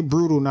 Wanted to see a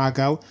brutal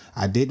knockout.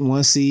 I didn't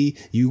want to see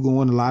you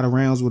going a lot of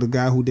rounds with a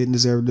guy who didn't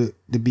deserve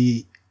to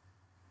be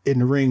in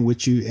the ring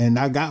with you. And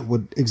I got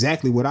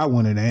exactly what I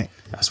wanted.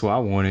 That's what I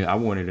wanted. I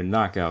wanted a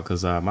knockout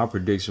because my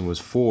prediction was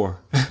 4,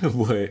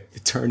 but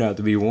it turned out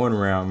to be 1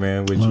 round,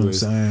 man, which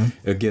was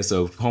against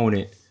an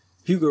opponent.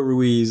 Hugo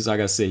Ruiz, like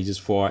I said, he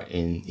just fought,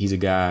 and he's a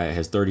guy that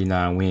has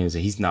 39 wins,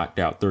 and he's knocked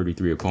out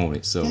 33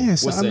 opponents. So,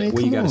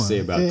 what you got to say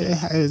about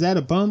that? Is that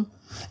a bum?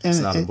 It's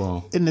not a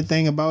bum. And the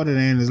thing about it,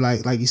 and is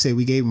like you said,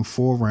 we gave him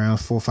 4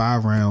 or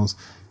 5 rounds.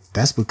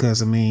 That's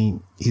because, I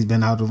mean, he's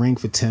been out of the ring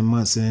for 10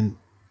 months and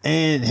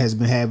has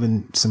been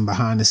having some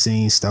behind the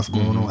scenes stuff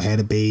going on, had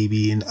a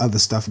baby and other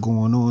stuff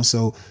going on.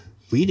 So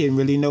we didn't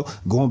really know.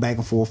 Going back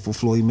and forth for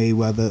Floyd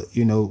Mayweather,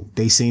 you know,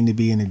 they seem to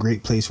be in a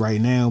great place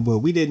right now, but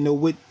we didn't know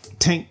what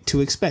Tank to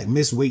expect.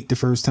 Missed weight the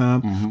first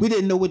time. We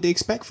didn't know what to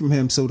expect from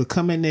him. So to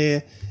come in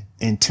there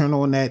and turn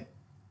on that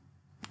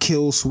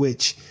kill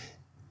switch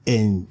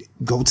and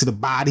go to the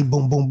body,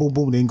 boom, boom, boom,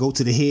 boom, then go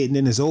to the head and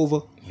then it's over.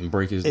 And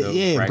break his nose.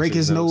 Yeah, break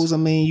his nose. I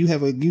mean, you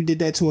did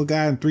that to a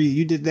guy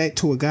you did that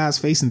to a guy's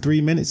face in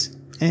 3 minutes.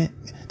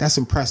 That's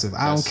impressive.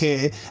 I don't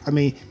care. I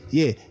mean,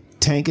 yeah,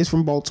 Tank is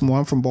from Baltimore.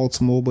 I'm from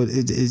Baltimore, but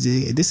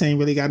this ain't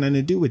really got nothing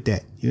to do with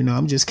that. You know,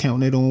 I'm just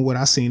counting it on what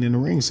I seen in the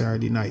ring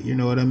Saturday night. You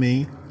know what I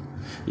mean?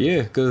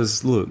 Yeah,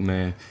 because look,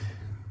 man,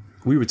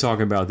 we were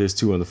talking about this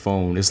too on the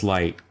phone. It's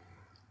like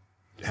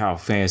how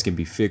fans can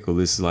be fickle.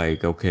 It's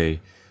like,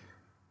 okay,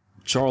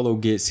 Charlo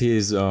gets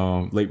his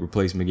late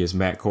replacement against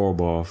Matt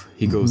Korobov.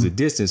 He goes the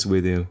distance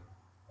with him,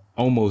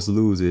 almost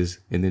loses,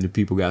 and then the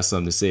people got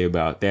something to say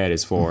about that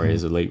as far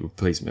as a late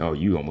replacement. Oh,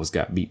 you almost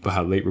got beat by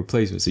a late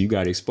replacement, so you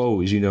got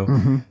exposed, you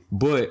know.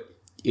 But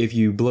if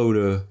you blow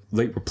the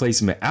late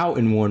replacement out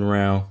in 1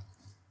 round,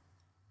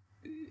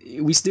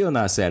 we still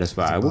not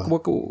satisfied.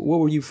 What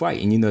were you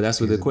fighting? You know,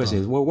 that's what the question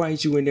is. Well, why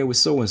ain't you in there with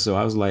so-and-so?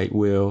 I was like,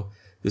 well,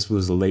 this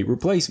was a late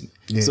replacement.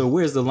 Yeah. So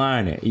where's the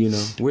line at? You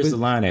know, where's the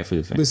line at for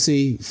the fans? But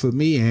see, for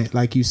me,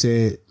 like you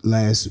said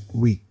last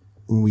week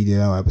when we did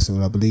our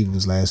episode, I believe it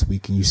was last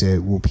week, and you said,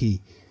 well,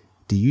 P,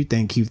 do you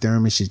think Keith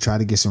Thurman should try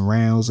to get some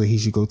rounds or he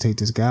should go take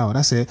this guy out?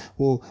 I said,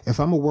 well, if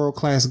I'm a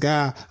world-class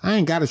guy, I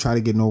ain't got to try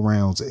to get no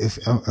rounds.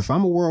 If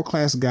I'm a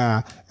world-class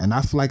guy and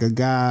I feel like a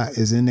guy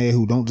is in there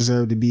who don't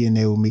deserve to be in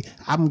there with me,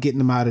 I'm getting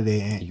him out of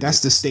there. And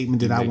that's the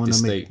statement that I want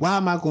to make. Why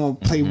am I going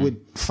to play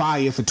with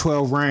fire for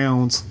 12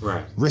 rounds,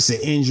 risk an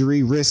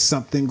injury, risk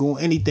something,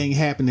 anything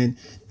happening?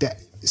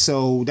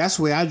 So that's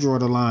where I draw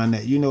the line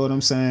at. You know what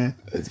I'm saying?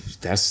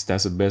 That's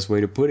the best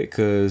way to put it,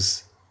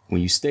 because when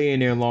you stay in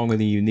there longer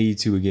than you need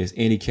to against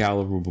any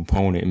caliber of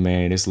opponent,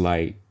 man, it's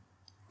like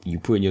you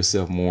putting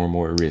yourself more and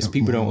more at risk.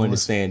 People don't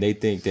understand. They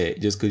think that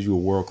just because you're a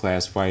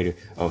world-class fighter,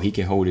 oh, he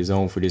can hold his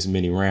own for this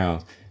many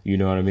rounds. You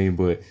know what I mean?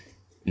 But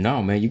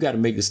no, man, you got to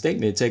make the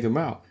statement and take him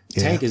out.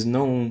 Yeah. Tank is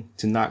known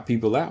to knock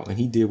people out, and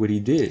he did what he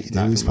did. He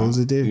was supposed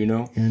to do. You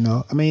know.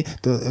 I mean,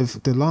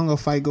 if the longer a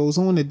fight goes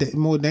on, the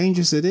more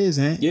dangerous it is,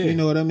 eh? Yeah. You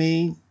know what I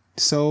mean?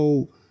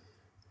 So,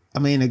 I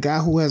mean, a guy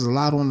who has a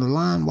lot on the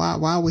line,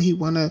 why would he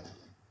want to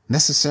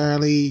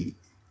necessarily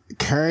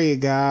carry a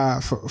guy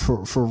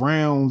for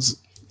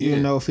rounds You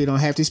know, if he don't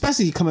have to,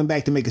 especially coming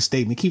back to make a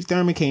statement. Keith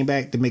Thurman came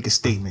back to make a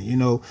statement. You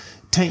know,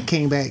 Tank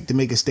came back to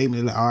make a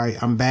statement. Like, all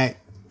right, I'm back.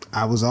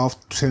 I was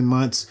off 10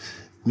 months.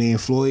 Me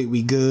and Floyd,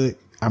 we good.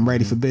 I'm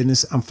ready for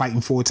business. I'm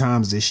fighting 4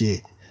 times this year.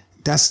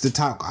 That's the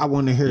talk I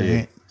want to hear.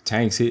 Yeah.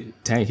 Tank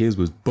his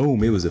was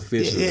boom. It was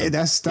official. Yeah,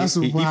 that's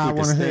what I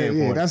want to hear.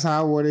 Yeah, that's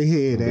how I want to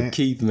hear that. But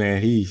Keith,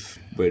 man,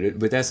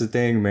 but that's the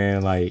thing,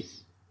 man. Like,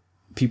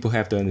 people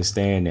have to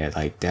understand that.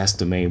 Like, that's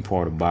the main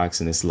part of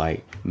boxing. It's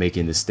like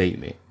making the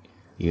statement.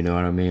 You know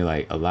what I mean?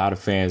 Like, a lot of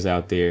fans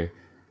out there,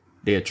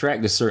 they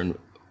attract to certain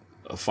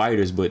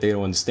fighters, but they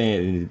don't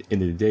understand. In the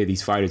end of the day,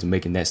 these fighters are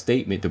making that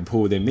statement to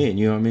pull them in.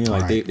 You know what I mean?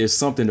 Like, there's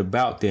something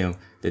about them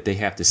that they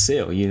have to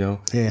sell. You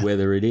know,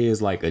 whether it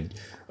is like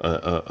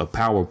a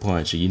power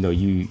punch, or, you know,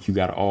 you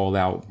got an all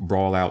out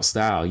brawl out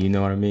style. You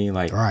know what I mean?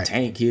 Like,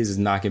 Tank, his is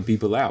knocking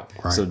people out.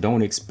 So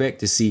don't expect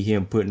to see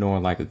him putting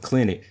on like a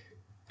clinic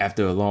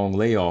after a long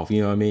layoff.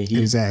 You know what I mean?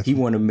 He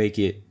want to make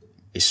it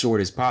as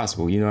short as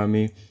possible. You know what I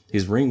mean?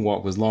 His ring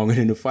walk was longer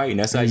than the fight, and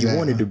that's how you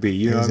want it to be.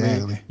 You know what I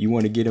mean? You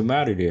want to get him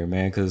out of there,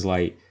 man. Because,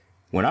 like,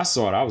 when I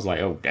saw it, I was like,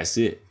 oh, that's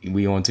it.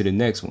 We on to the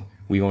next one.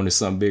 We on to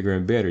something bigger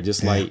and better.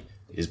 Just like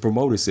his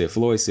promoter said,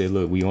 Floyd said,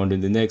 look, we on to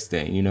the next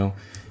thing, you know?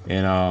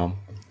 And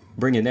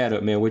bringing that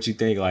up, man, what you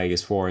think, like,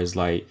 as far as,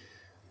 like,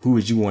 who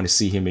would you want to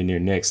see him in there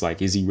next?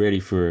 Like, is he ready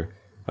for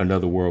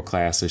another world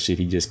class, or should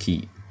he just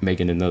keep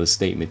making another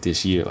statement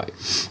this year? Like,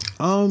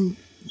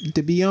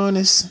 to be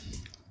honest,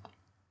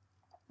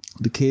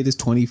 the kid is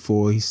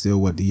 24. He's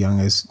still the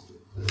youngest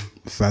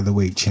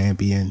featherweight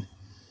champion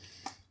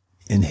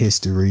in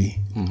history.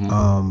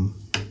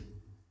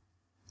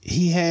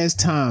 He has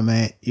time,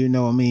 man. You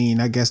know what I mean?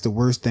 I guess the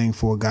worst thing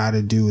for a guy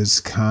to do is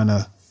kind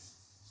of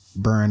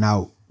burn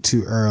out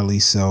too early.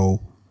 So,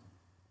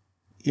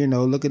 you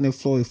know, looking at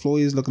Floyd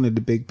is looking at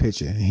the big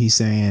picture. He's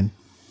saying,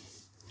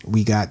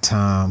 we got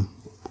time.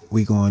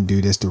 We gonna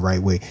do this the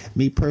right way.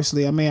 Me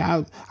personally, I mean,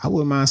 I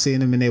wouldn't mind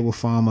seeing him in there with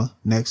Farmer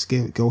next.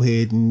 Go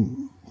ahead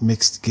and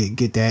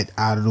get that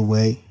out of the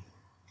way,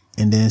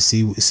 and then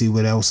see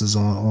what else is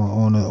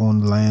on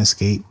the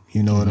landscape.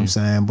 You know what I'm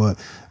saying? But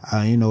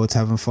you know, a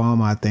Tevin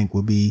Farmer, I think,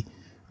 would be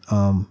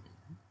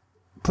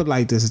put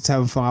like this. A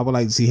Tevin Farmer, I would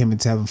like to see him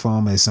and Tevin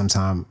Farmer at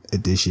sometime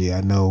this year.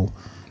 I know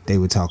they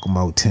were talking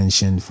about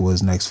tension for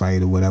his next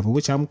fight or whatever,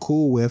 which I'm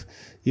cool with.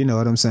 You know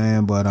what I'm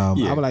saying? But I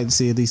would like to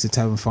see at least a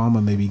Tevin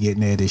Farmer maybe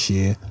getting there this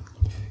year.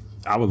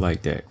 I would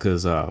like that,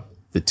 because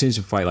the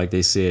tension fight, like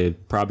they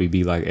said, probably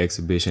be like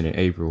exhibition in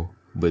April.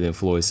 But then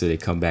Floyd said they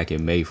come back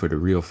in May for the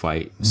real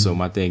fight. So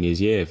my thing is,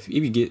 if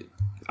you get,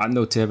 I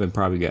know Tevin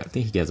probably I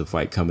think he has a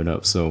fight coming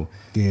up. So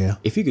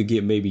if you could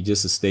get maybe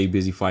just a stay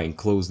busy fight and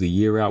close the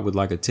year out with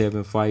like a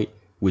Tevin fight,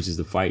 which is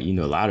the fight, you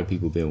know, a lot of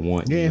people been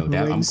wanting. Yeah, you know,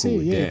 that, I'm cool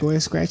with that. Go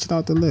ahead, scratch it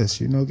out the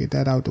list. You know, get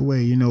that out the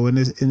way. You know,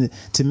 and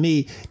to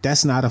me,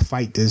 that's not a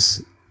fight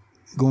that's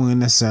going to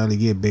necessarily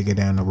get bigger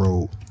down the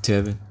road.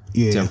 Tevin.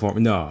 Yeah,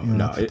 no.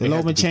 The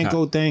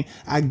Lomachenko thing,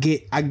 I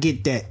get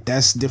that.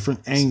 That's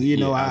different. And you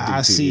know,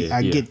 I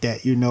get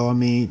that. You know, I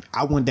mean,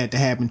 I want that to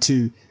happen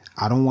too.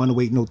 I don't want to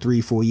wait no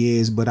 3-4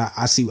 years, but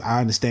I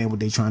understand what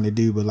they're trying to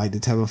do. But like the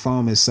Tevin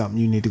Farmer is something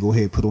you need to go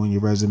ahead and put on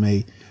your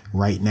resume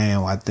right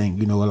now. I think,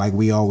 you know, like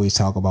we always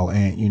talk about,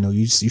 and you know,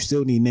 you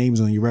still need names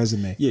on your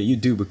resume. Yeah, you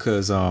do,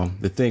 because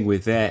the thing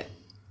with that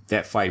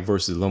fight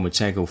versus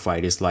Lomachenko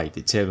fight, it's like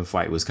the Tevin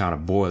fight was kind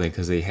of boiling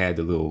because they had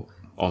the little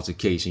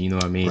altercation, you know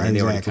what I mean? Right, and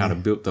they already kind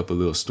of built up a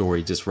little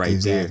story just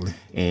right there.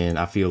 And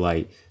I feel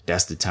like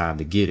that's the time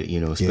to get it,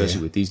 you know,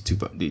 especially with these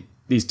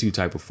two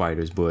type of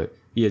fighters. But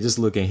yeah, just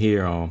looking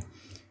here on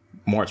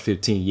March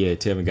 15th,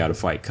 Tevin got a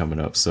fight coming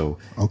up. So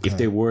if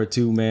they were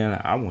to, man,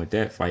 I want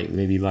that fight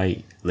maybe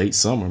like late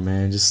summer,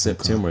 man, just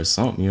September or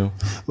something, you know.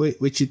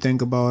 What you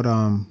think about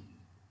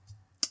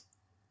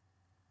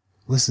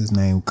what's his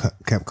name?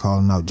 Kept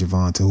calling out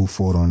Javante, who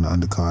fought on the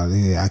undercard.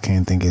 Yeah, I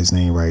can't think of his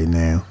name right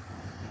now.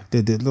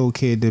 The little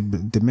kid, the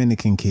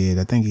Dominican kid.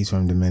 I think he's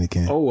from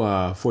Dominican.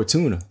 Oh,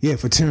 Fortuna. Yeah,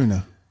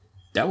 Fortuna.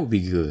 That would be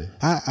good.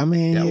 I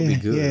mean, that would be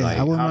good. Yeah, like,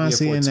 I wouldn't mind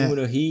seeing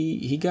Fortuna, that.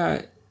 He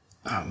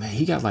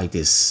got like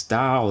this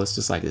style. It's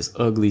just like this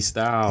ugly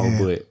style,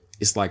 but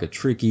it's like a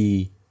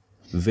tricky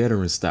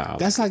veteran style.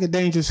 That's like a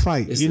dangerous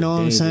fight. You know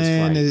what I'm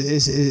saying?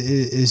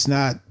 It's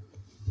not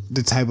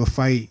the type of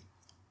fight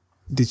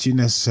that you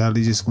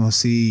necessarily just gonna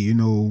see. You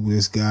know,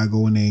 this guy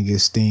go in there and get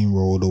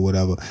steamrolled or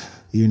whatever.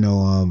 You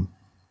know,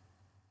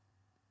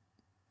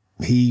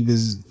 he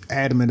was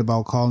adamant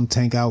about calling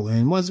Tank out,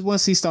 and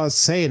once he started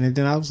saying it,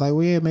 then I was like,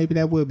 well, yeah, maybe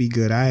that would be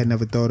good. I had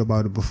never thought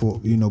about it before,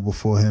 you know,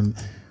 before him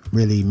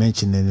really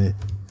mentioning it,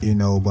 you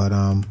know, but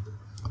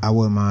I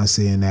wouldn't mind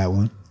seeing that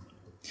one.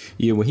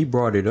 Yeah, when he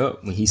brought it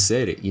up, when he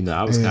said it, you know,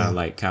 I was kind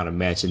of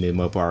matching him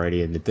up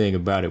already, and the thing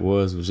about it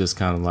was just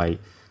kind of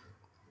like,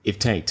 if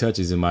Tank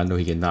touches him, I know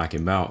he can knock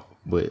him out,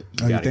 but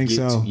you gotta think get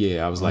so?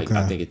 I was like,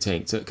 I think it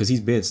Tank, because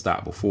he's been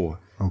stopped before.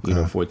 You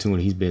know,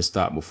 Fortuna, he's been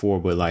stopped before,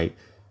 but like,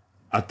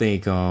 I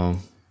think that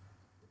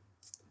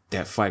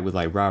fight with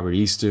like Robert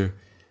Easter,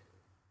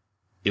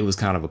 it was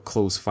kind of a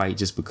close fight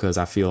just because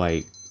I feel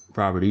like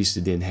Robert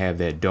Easter didn't have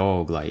that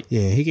dog like.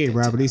 Yeah, he gave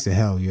Robert Easter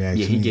hell. You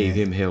actually. Yeah, he gave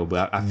him hell,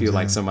 but I feel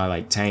like somebody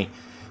like Tank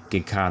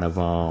can kind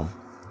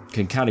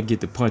of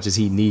get the punches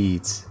he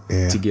needs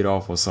to get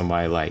off on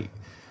somebody like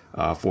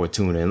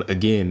Fortuna. And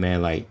again,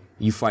 man, like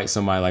you fight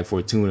somebody like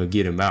Fortuna,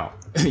 get him out.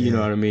 You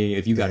know what I mean?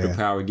 If you got the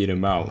power, get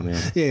him out,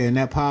 man. Yeah, and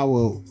that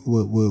power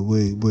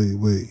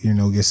would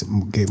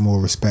get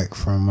more respect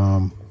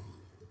from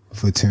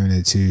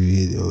Fortuna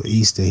to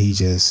Easter.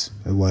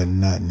 It wasn't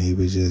nothing. He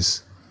was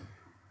just,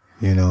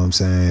 you know what I'm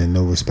saying,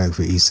 no respect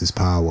for Easter's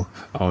power.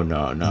 Oh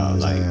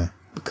no,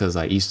 because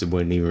like Easter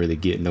wasn't even really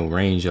getting no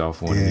range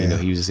off on him. You know,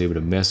 he was just able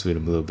to mess with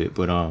him a little bit.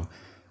 But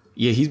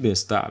he's been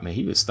stopped, man.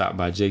 He was stopped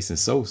by Jason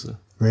Sosa.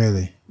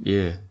 Really?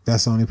 Yeah.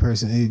 That's the only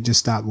person he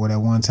just stopped at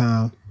one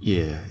time.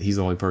 Yeah, he's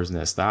the only person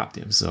that stopped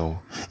him. So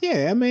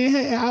yeah, I mean,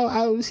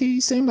 he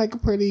seemed like a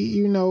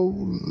pretty,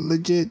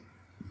 legit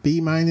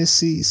B minus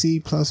C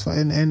plus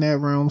in that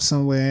realm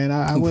somewhere. And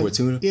I would,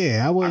 Fortuna.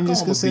 Yeah, I wouldn't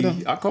just consider.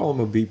 I call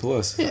him a B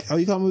plus. Yeah. Oh,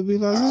 you call him a B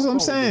plus? That's what I'm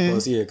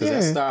saying. Yeah, because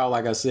that style,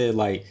 like I said,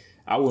 like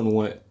I wouldn't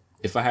want.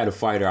 If I had a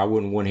fighter, I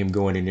wouldn't want him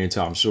going in there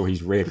until I'm sure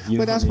he's ready.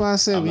 But that's why I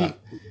said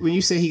when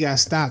you say he got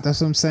stopped,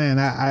 that's what I'm saying.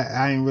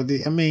 I ain't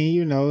really. I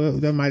mean,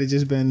 that might have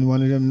just been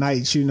one of them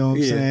nights. You know what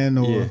I'm saying?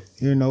 Or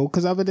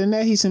because other than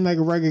that, he seemed like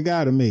a regular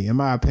guy to me, in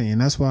my opinion.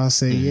 That's why I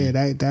say,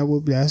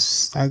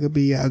 that could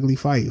be an ugly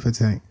fight for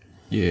Tank.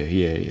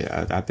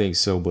 Yeah. I think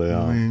so, but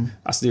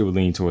I still would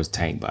lean towards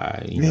Tank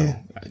by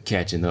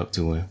catching up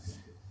to him,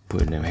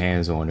 putting them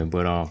hands on him.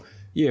 But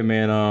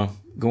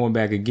going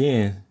back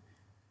again.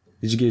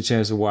 Did you get a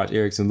chance to watch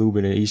Erickson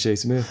Lubin and Ishe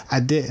Smith? I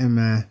didn't,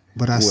 man.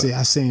 But I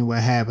seen what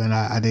happened.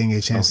 I didn't get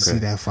a chance to see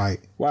that fight.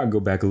 Well, I can go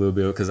back a little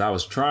bit because I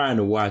was trying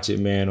to watch it,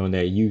 man, on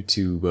that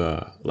YouTube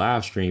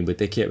live stream, but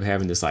they kept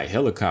having this like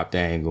helicopter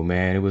angle,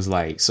 man. It was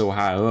like so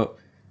high up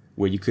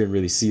where you couldn't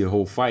really see the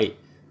whole fight.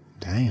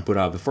 Damn.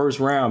 But the first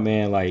round,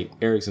 man, like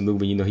Erickson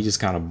Lubin, he just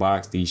kind of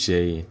boxed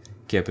Ishe and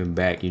kept him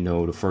back,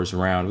 the first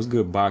round. It was a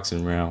good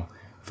boxing round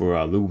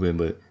for Lubin,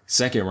 but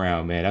second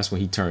round, man, that's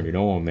when he turned it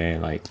on,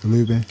 man. Like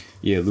Lubin?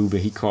 Yeah, Lubin,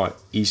 he caught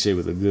Ishe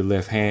with a good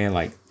left hand,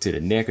 like to the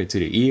neck or to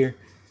the ear,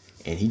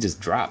 and he just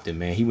dropped him,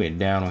 man. He went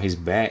down on his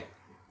back,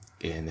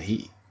 and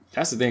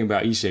that's the thing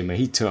about Ishe, man.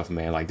 He tough,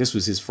 man. Like, this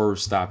was his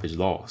first stoppage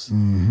loss.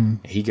 Mm-hmm.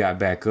 He got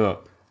back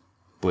up,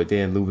 but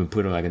then Lubin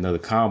put him like another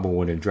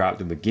combo on and dropped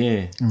him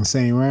again. In the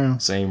same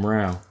round? Same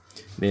round.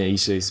 Then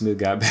Ishe Smith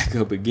got back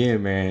up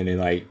again, man, and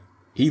like,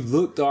 he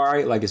looked all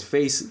right, like his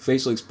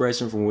facial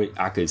expression from what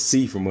I could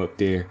see from up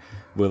there.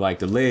 But like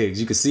the legs,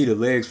 you could see the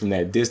legs from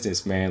that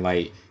distance, man.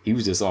 Like he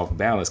was just off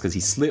balance because he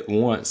slipped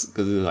once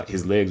because like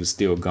his legs were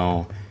still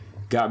gone.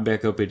 Got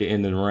back up at the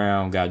end of the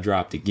round, got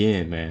dropped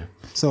again, man.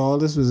 So all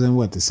this was in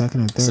what, the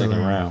second or third round?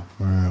 Second round.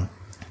 Wow.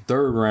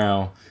 Third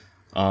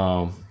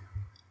round,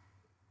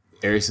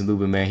 Erickson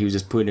Lubin, man, he was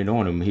just putting it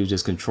on him. He was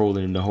just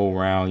controlling him the whole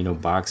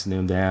round, boxing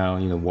him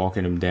down,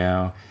 walking him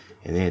down.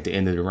 And then at the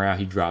end of the round,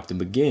 he dropped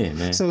him again,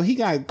 man. So he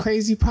got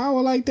crazy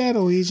power like that,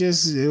 or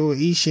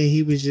Ishe,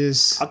 he was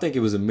just... I think it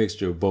was a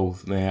mixture of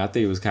both, man. I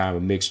think it was kind of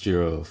a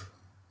mixture of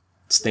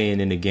staying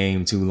in the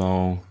game too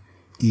long.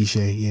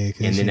 Ishe,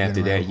 yeah. And then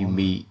after that, you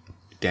meet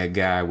that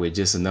guy with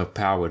just enough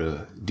power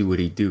to do what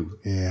he do.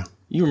 Yeah.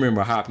 You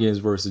remember Hopkins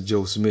versus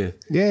Joe Smith?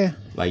 Yeah.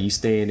 Like, you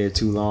stay in there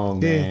too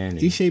long, man.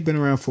 Ishe been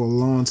around for a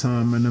long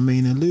time, and I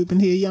mean, and Lubin,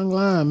 he a young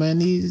lion, man.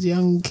 These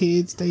young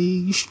kids,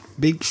 they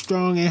big,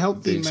 strong, and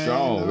healthy, big,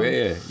 strong,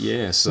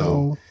 yeah.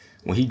 So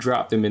when he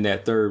dropped him in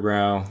that third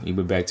round, he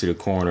went back to the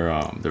corner.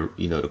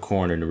 The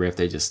corner and the ref,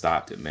 they just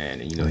stopped it, man.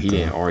 And he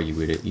didn't argue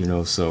with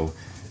it, So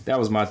that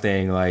was my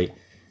thing. Like,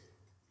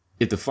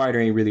 if the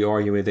fighter ain't really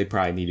arguing, they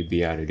probably need to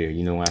be out of there.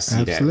 I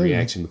see that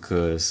reaction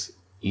because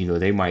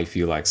they might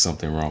feel like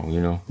something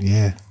wrong.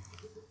 Yeah.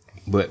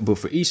 But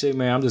for Ishe,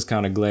 man, I'm just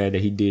kind of glad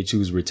that he did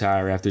choose to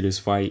retire after this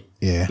fight.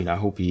 Yeah. I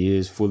hope he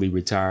is fully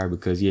retired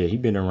because he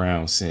been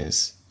around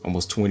since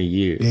almost 20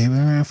 years. Yeah, he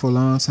been around for a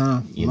long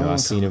time. I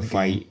seen him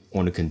fight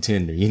on the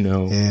Contender,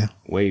 Yeah.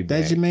 Way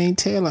back. That Jermaine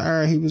Taylor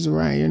era, he was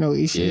around,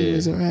 Ishe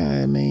was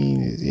around. I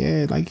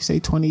mean, like you say,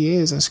 20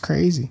 years, that's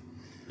crazy.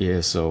 Yeah,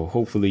 so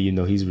hopefully,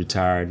 he's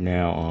retired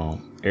now.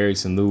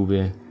 Erickson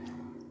Lubin,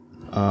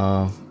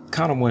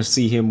 kind of want to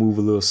see him move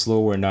a little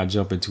slower and not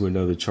jump into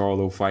another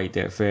Charlo fight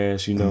that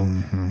fast,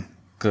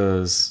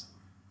 because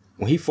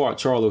when he fought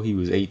Charlo, he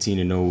was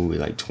 18-0,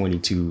 like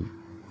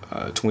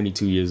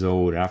 22 years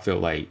old, and I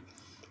felt like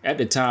at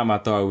the time I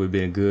thought it would have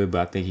been good, but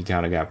I think he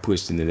kind of got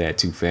pushed into that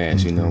too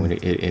fast, and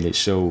it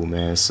showed,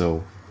 man.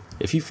 So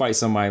if he fights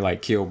somebody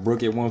like Kell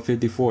Brook at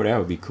 154, that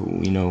would be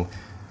cool,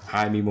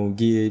 Jaime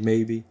Munguia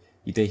maybe.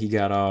 You think he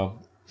got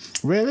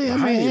really? I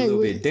mean, a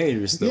little bit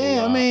dangerous though.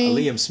 Yeah,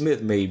 Liam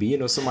Smith maybe,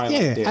 somebody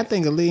like that. I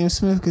think of Liam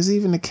Smith because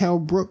even the Kell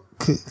Brook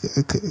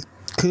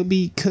could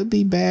be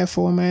bad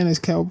for a man as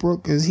Kell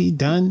Brook. Is he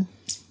done?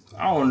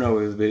 I don't know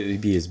if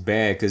it'd be as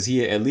bad because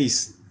he at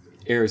least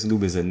Erickson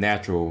Lubin is a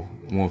natural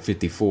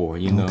 154. I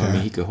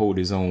mean, he could hold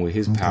his own with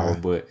his power,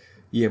 but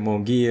Yeah,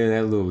 Munguia,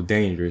 that little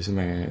dangerous,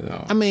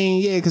 man. I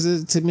mean, yeah,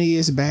 because to me,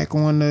 it's back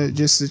on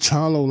just the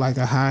Charlo, like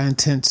a high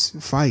intense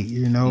fight.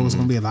 You know, it's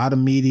gonna be a lot of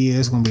media.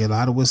 It's gonna be a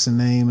lot of what's the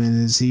name,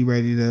 and is he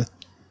ready to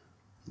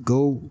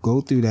go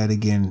through that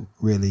again?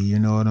 Really, you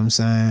know what I'm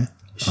saying?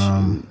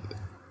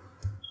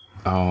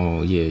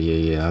 Oh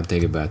yeah. I'm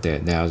thinking about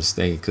that now. I was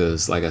thinking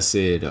because, like I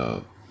said,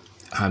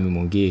 Jaime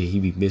Munguia, he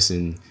be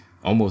missing,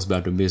 almost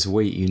about to miss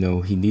weight. You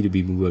know, he need to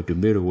be moved up to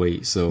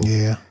middleweight. So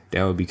yeah,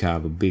 that would be kind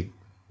of a big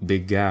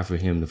guy for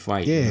him to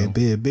fight. Yeah, you know?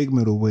 be a big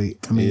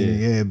middleweight. I mean,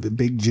 yeah,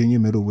 big junior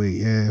middleweight.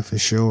 Yeah, for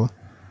sure.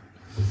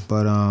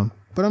 But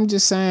I'm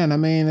just saying. I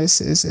mean,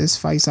 it's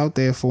fights out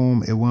there for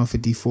him at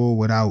 154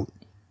 without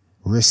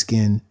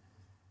risking.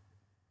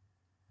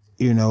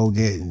 You know,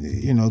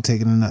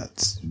 taking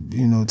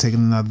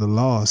another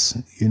loss.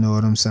 You know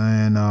what I'm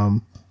saying?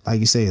 Like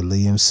you say,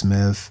 Liam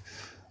Smith.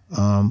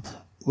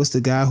 What's the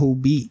guy who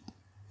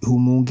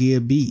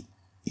Munguia beat?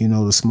 You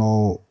know, the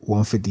small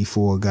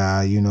 154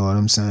 guy. You know what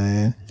I'm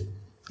saying?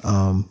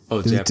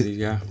 Japanese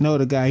guy? No,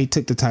 the guy he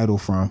took the title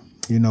from.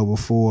 You know,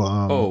 before.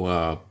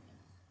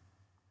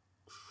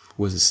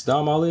 Was it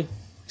Saddam Ali?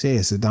 Yeah,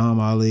 Saddam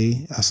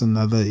Ali. That's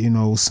another,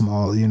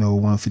 small,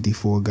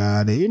 154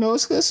 guy. That,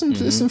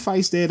 it's some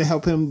fights there to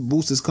help him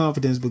boost his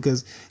confidence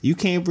because you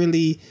can't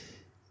really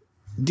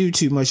do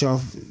too much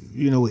off,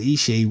 with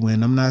Ishe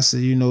win. I'm not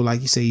saying,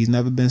 like you say, he's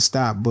never been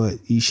stopped, but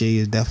Ishe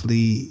is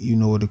definitely,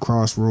 at the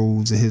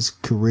crossroads of his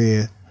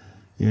career,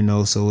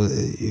 so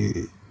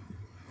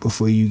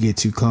before you get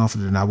too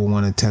confident, I would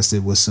want to test it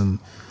with some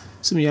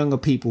younger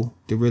people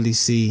to really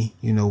see,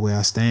 where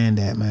I stand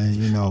at, man,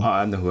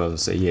 I know who I was going to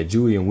say. Yeah,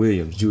 Julian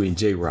Williams, Julian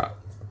J-Rock.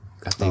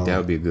 I think that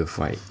would be a good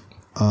fight.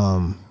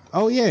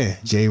 Oh, yeah,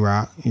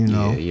 J-Rock,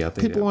 Yeah, I think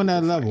people on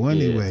that level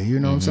anyway, you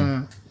know what I'm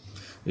saying?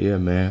 Yeah,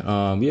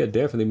 man. Yeah,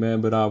 definitely, man.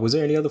 But was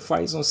there any other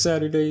fights on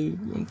Saturday?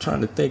 I'm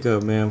trying to think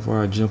of, man,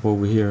 before I jump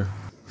over here.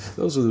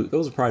 Those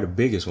are probably the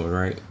biggest one,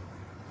 right?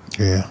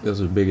 Yeah. Those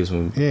are the biggest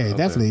one. Yeah, okay.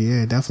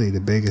 Definitely the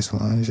biggest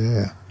ones,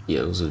 yeah.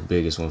 Yeah, those are the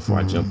biggest one. Before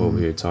I jump over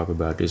here and talk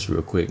about this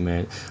real quick,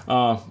 man.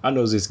 I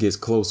know as this gets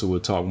closer,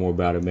 we'll talk more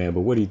about it, man.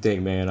 But what do you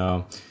think, man?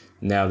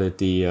 Now that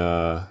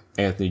the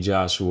Anthony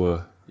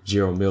Joshua,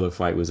 Gerald Miller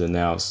fight was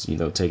announced,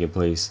 taking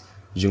place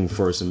June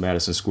 1st in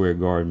Madison Square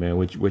Garden, man.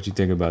 What you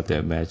think about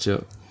that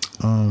matchup?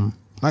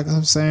 Like I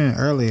was saying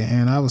earlier,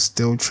 and I was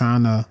still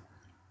trying to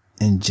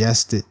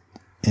ingest it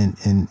and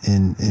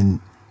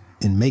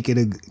make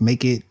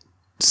it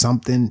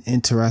something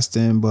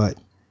interesting, but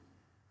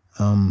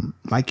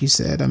like you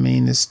said, I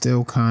mean, it's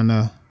still kind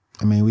of,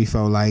 we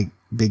felt like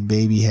Big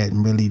Baby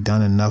hadn't really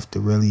done enough to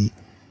really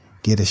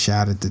get a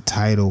shot at the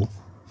title.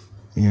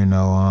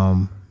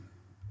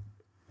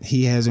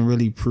 He hasn't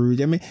really proved.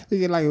 Look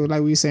at like we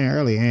were saying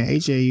earlier, and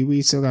AJ,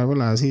 we still gotta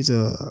realize he's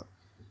a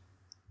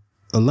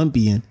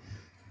Olympian,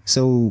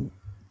 so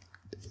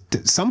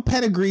some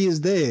pedigree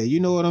is there. You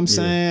know what I'm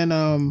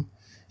saying?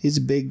 He's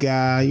a big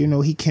guy.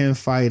 He can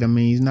fight.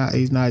 He's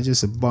not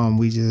just a bum.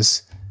 We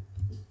just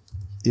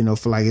feel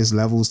like it's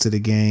levels to the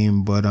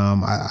game. But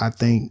I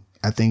think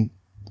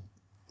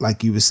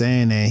like you were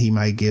saying that he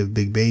might give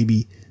Big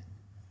Baby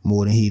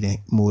more than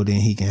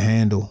he can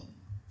handle.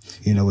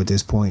 At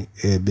this point,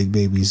 Big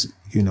Baby's,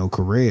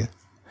 career.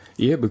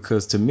 Yeah,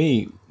 because to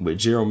me, with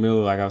Gerald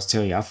Miller, like I was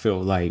telling you, I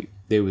felt like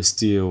there was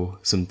still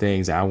some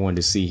things I wanted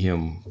to see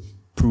him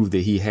prove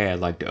that he had,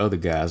 like the other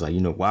guys. Like,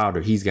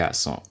 Wilder, he's got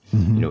something.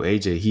 Mm-hmm.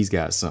 AJ, he's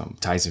got something.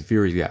 Tyson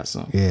Fury's got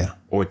something. Yeah.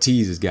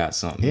 Ortiz has got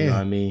something. Yeah. You know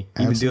what I mean?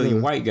 Absolutely. Even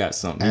Dillian White got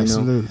something.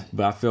 Absolutely.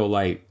 But I felt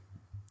like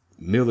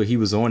Miller, he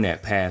was on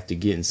that path to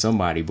getting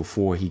somebody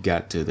before he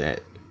got to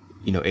that,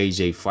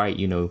 AJ fight,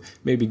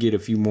 maybe get a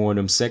few more of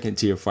them second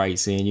tier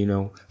fights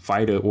in,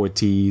 fight a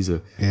Ortiz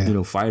or,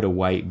 fight a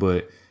White.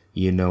 But,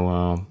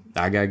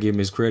 I got to give him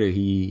his credit.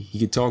 He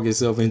could talk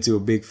himself into a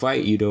big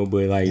fight,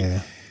 but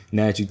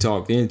now that you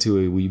talked into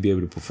it, will you be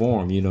able to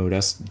perform?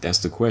 That's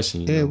the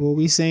question. Yeah, well,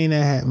 we seen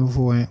that happen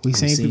before. We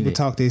seen people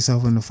talk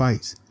themselves into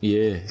fights.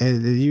 Yeah.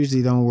 It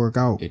usually don't work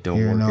out. It don't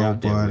work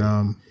out that but,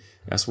 way.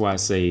 That's why I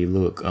say,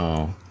 look,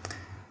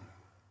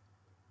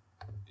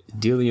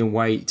 Dillian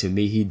White, to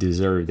me, he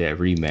deserved that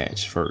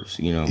rematch first.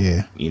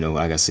 Yeah.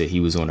 Like I said, he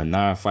was on a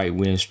 9-fight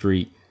win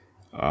streak.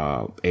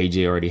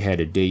 AJ already had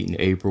a date in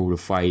April to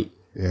fight.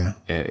 Yeah.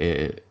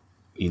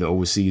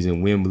 Overseas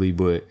in Wembley,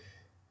 but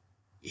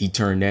he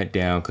turned that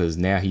down because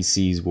now he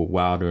sees what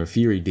Wilder and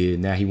Fury did.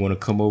 Now he want to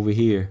come over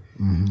here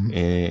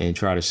and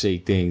try to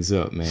shake things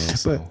up, man.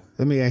 So. But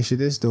let me ask you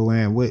this, though,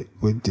 Ann. What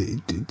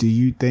do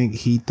you think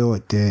he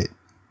thought that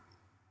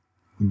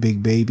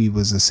Big Baby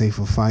was a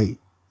safer fight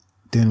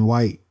than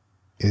White?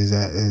 Is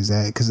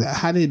that because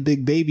how did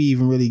Big Baby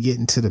even really get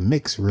into the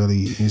mix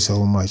really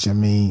so much?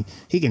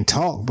 He can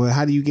talk, but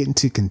how do you get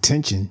into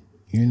contention?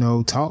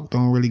 Talk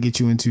don't really get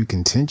you into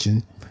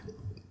contention.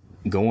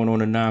 Going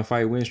on a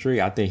 9-fight win streak,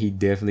 I think he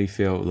definitely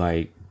felt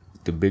like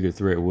the bigger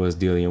threat was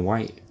Dillian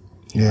White.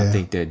 I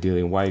think that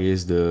Dillian White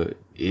is the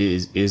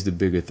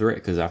bigger threat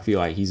because I feel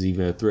like he's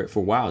even a threat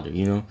for Wilder.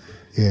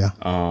 Yeah.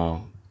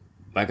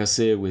 Like I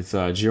said with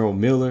Gerald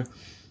Miller,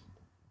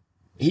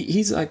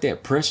 he's like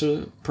that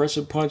pressure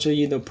puncher,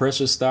 you know,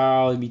 pressure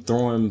style. He be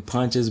throwing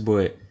punches,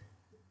 but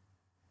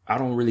I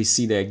don't really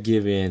see that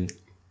giving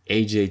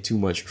AJ too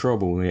much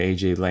trouble when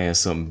AJ lands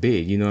something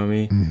big. You know what I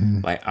mean? Mm-hmm.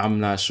 Like, I'm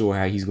not sure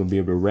how he's gonna be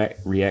able to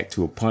react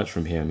to a punch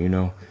from him. You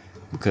know,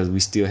 because we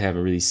still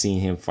haven't really seen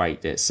him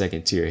fight that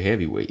second tier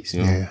heavyweights.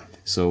 You know, Yeah.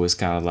 So it's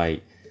kind of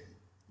like,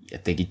 I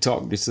think he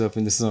talked himself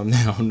into something.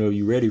 I don't know.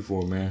 You ready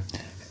for it, man?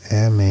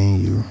 I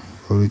mean, you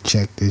really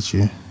check that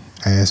you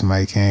ass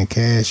Mike can't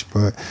cash,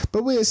 but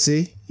we'll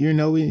see. You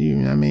know, I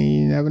mean,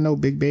 you never know.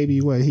 Big Baby,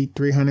 what, he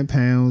 300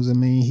 pounds. I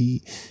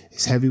mean,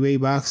 it's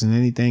heavyweight boxing.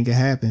 Anything can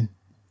happen.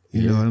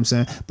 You know what I'm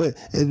saying? But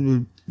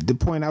the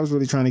point I was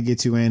really trying to get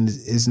to, and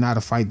it's not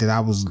a fight that I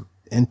was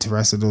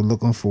interested or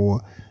looking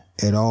for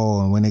at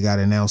all. And when it got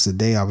announced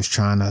today, I was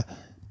trying to,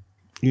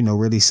 you know,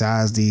 really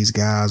size these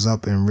guys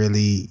up and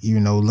really, you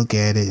know, look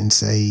at it and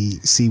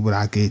see what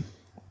I could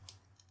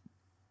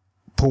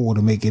pull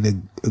to make it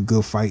a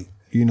good fight.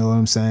 You know what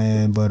I'm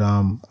saying? But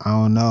I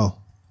don't know.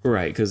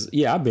 Right, because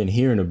I've been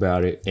hearing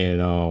about it,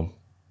 and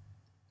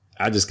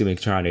I just been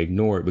trying to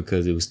ignore it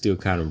because it was still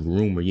kind of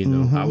rumor. You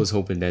know, I was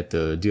hoping that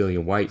the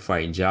Dillian White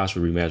fight and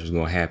Joshua rematch was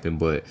going to happen,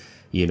 but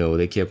you know,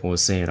 they kept on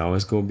saying, "Oh,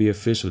 it's going to be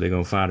official. They're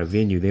going to find a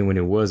venue." Then when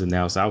it was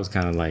announced, I was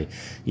kind of like,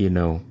 you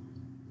know,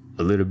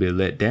 a little bit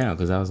let down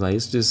because I was like,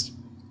 it's just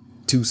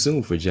too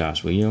soon for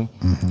Joshua. You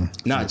know,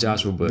 not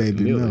Joshua, but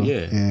Miller.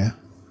 Yeah.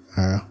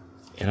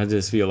 And I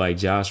just feel like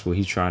Joshua,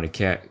 he's trying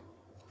to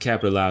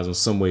capitalize on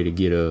some way to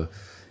get a,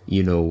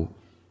 you know,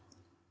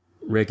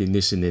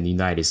 recognition in the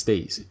United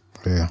States.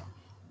 Yeah.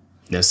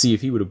 Now, see,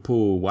 if he would have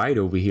pulled White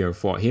over here and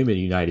fought him in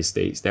the United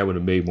States, that would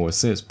have made more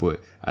sense.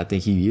 But I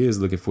think he is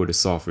looking for the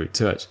softer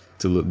touch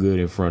to look good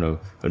in front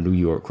of a New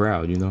York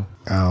crowd, you know?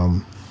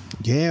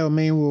 Yeah, I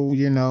mean, well,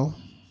 you know,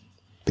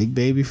 Big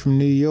Baby from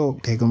New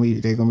York, they're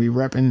gonna be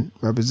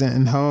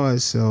representing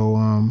hard.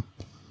 So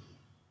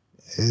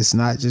it's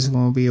not just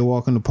gonna be a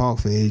walk in the park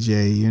for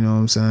AJ. You know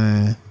what I'm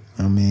saying?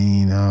 I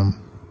mean,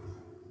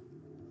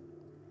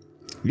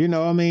 you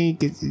know, I mean,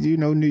 you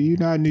know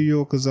how New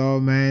Yorkers are,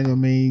 man. I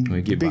mean,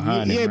 get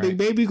behind him, right? Big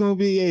Baby gonna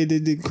be,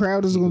 the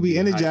crowd is gonna be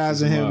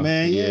energizing him,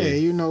 man. Yeah,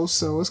 you know,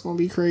 so it's gonna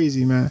be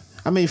crazy, man.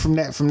 I mean, from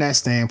that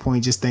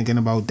standpoint, just thinking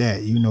about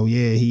that, you know,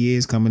 he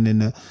is coming in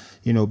the,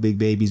 you know, Big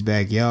Baby's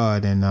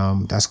backyard,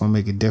 and that's gonna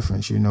make a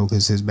difference, you know,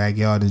 because his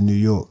backyard is New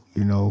York,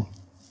 you know.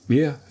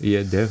 Yeah,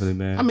 definitely,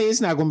 man. I mean,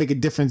 it's not gonna make a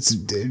difference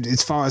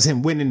as far as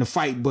him winning the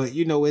fight, but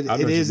you know, it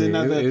is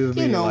another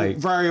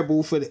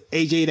variable for the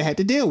AJ to have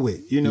to deal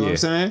with. You know what I'm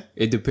saying?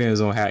 It depends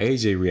on how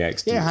AJ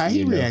reacts to it. Yeah, how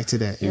he react to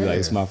that. He be like,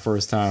 it's my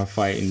first time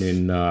fighting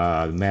in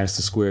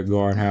Madison Square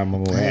Garden. How am I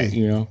gonna act?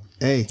 You know?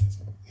 Hey,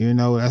 you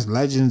know, that's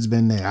legends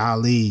been there.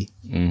 Ali,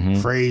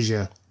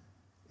 Frazier,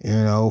 you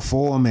know,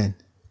 Foreman.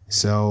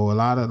 So a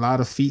lot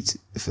of feats,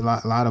 a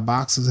lot of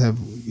boxers have,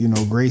 you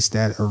know, graced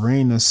that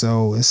arena.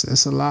 So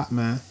it's a lot,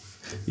 man.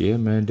 Yeah,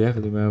 man,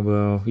 definitely, man.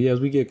 Well,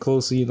 as we get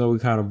closer, you know, we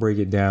kind of break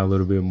it down a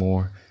little bit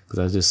more because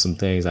that's just some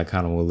things I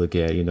kind of want to look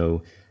at. You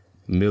know,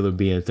 Miller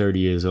being 30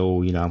 years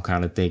old, you know, I'm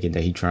kind of thinking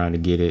that he's trying to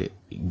get it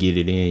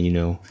in, you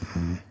know,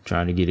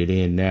 trying to get it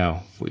in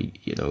now.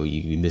 You know,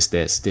 you miss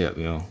that step,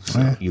 you know,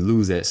 so you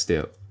lose that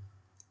step.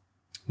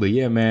 But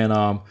yeah,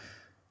 man,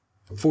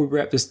 before we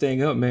wrap this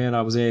thing up, man,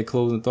 I was in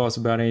closing thoughts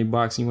about any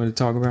boxing you want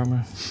to talk about,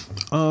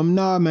 man?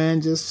 Nah,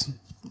 man, just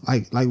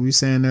like we were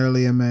saying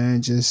earlier,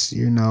 man, just,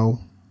 you know,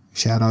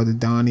 shout out to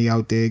Donnie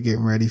out there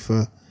getting ready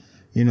for,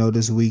 you know,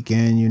 this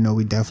weekend. You know,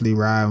 we definitely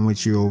riding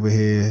with you over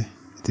here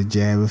at the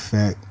Jab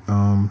Effect.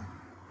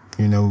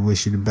 You know, we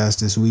wish you the best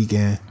this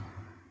weekend.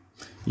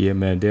 Yeah,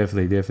 man,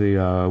 definitely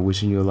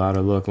wishing you a lot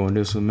of luck on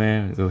this one,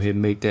 man. Go ahead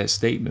and make that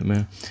statement,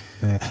 man.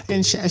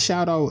 And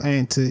shout out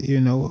and to, you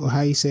know,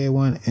 how you say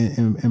one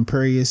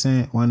Imperious,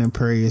 man,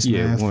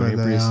 for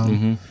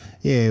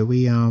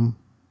we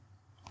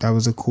that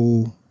was a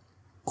cool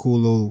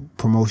little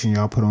promotion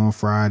y'all put on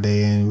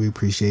Friday, and we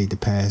appreciate the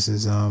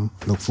passes.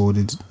 Look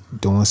forward to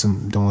doing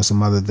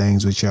some other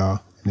things with y'all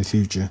in the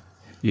future.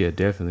 Yeah,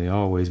 definitely,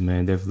 always,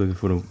 man. Definitely looking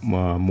for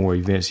the more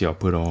events y'all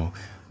put on.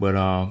 But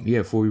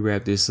before we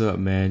wrap this up,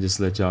 man, just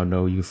let y'all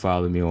know you can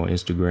follow me on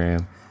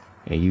Instagram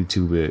and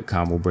YouTube at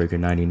Combo Breaker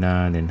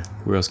 99. And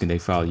where else can they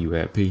follow you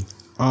at, P?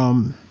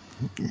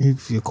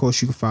 Of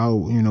course, you can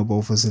follow, you know,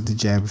 both of us at the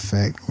Jab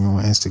Effect, you know,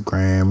 on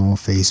Instagram, on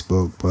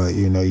Facebook. But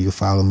you know, you can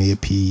follow me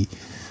at P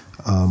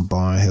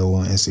Barnhill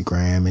on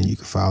Instagram, and you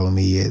can follow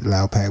me at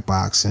Loud Pack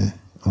Boxing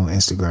on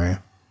Instagram.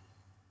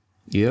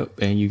 Yep,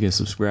 and you can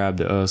subscribe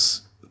to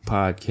us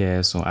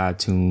podcasts on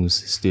iTunes,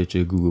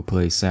 Stitcher, Google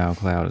Play,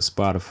 SoundCloud, and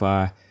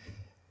Spotify.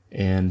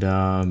 And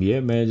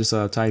man, just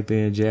type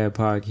in Jab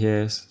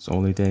Podcast. It's the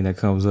only thing that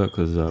comes up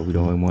because we the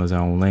only ones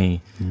out on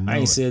lane. You know, I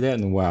ain't said that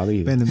in a while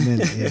either. Been a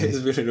minute. Yeah. It's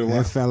been a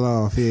while. That fell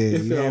off. Yeah,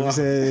 you haven't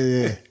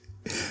said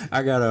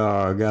I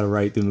gotta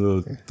write them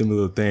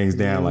little things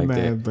down like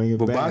that. Bring it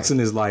but back. Boxing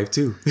is life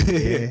too.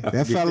 Yeah,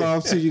 that fell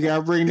off too. You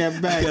gotta bring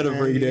that back. Gotta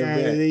bring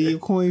that back. Your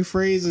coin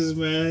phrases,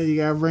 man. You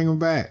gotta bring them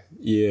back.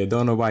 Yeah,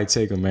 don't nobody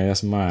take them, man.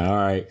 That's mine. All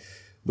right.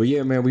 But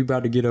yeah, man, we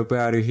about to get up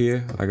out of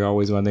here. Like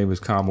always, my name is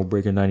Combo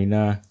Breaker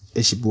 99.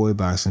 It's your boy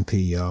Boxing P,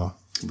 y'all.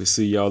 We'll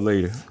see y'all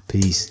later.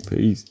 Peace.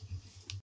 Peace.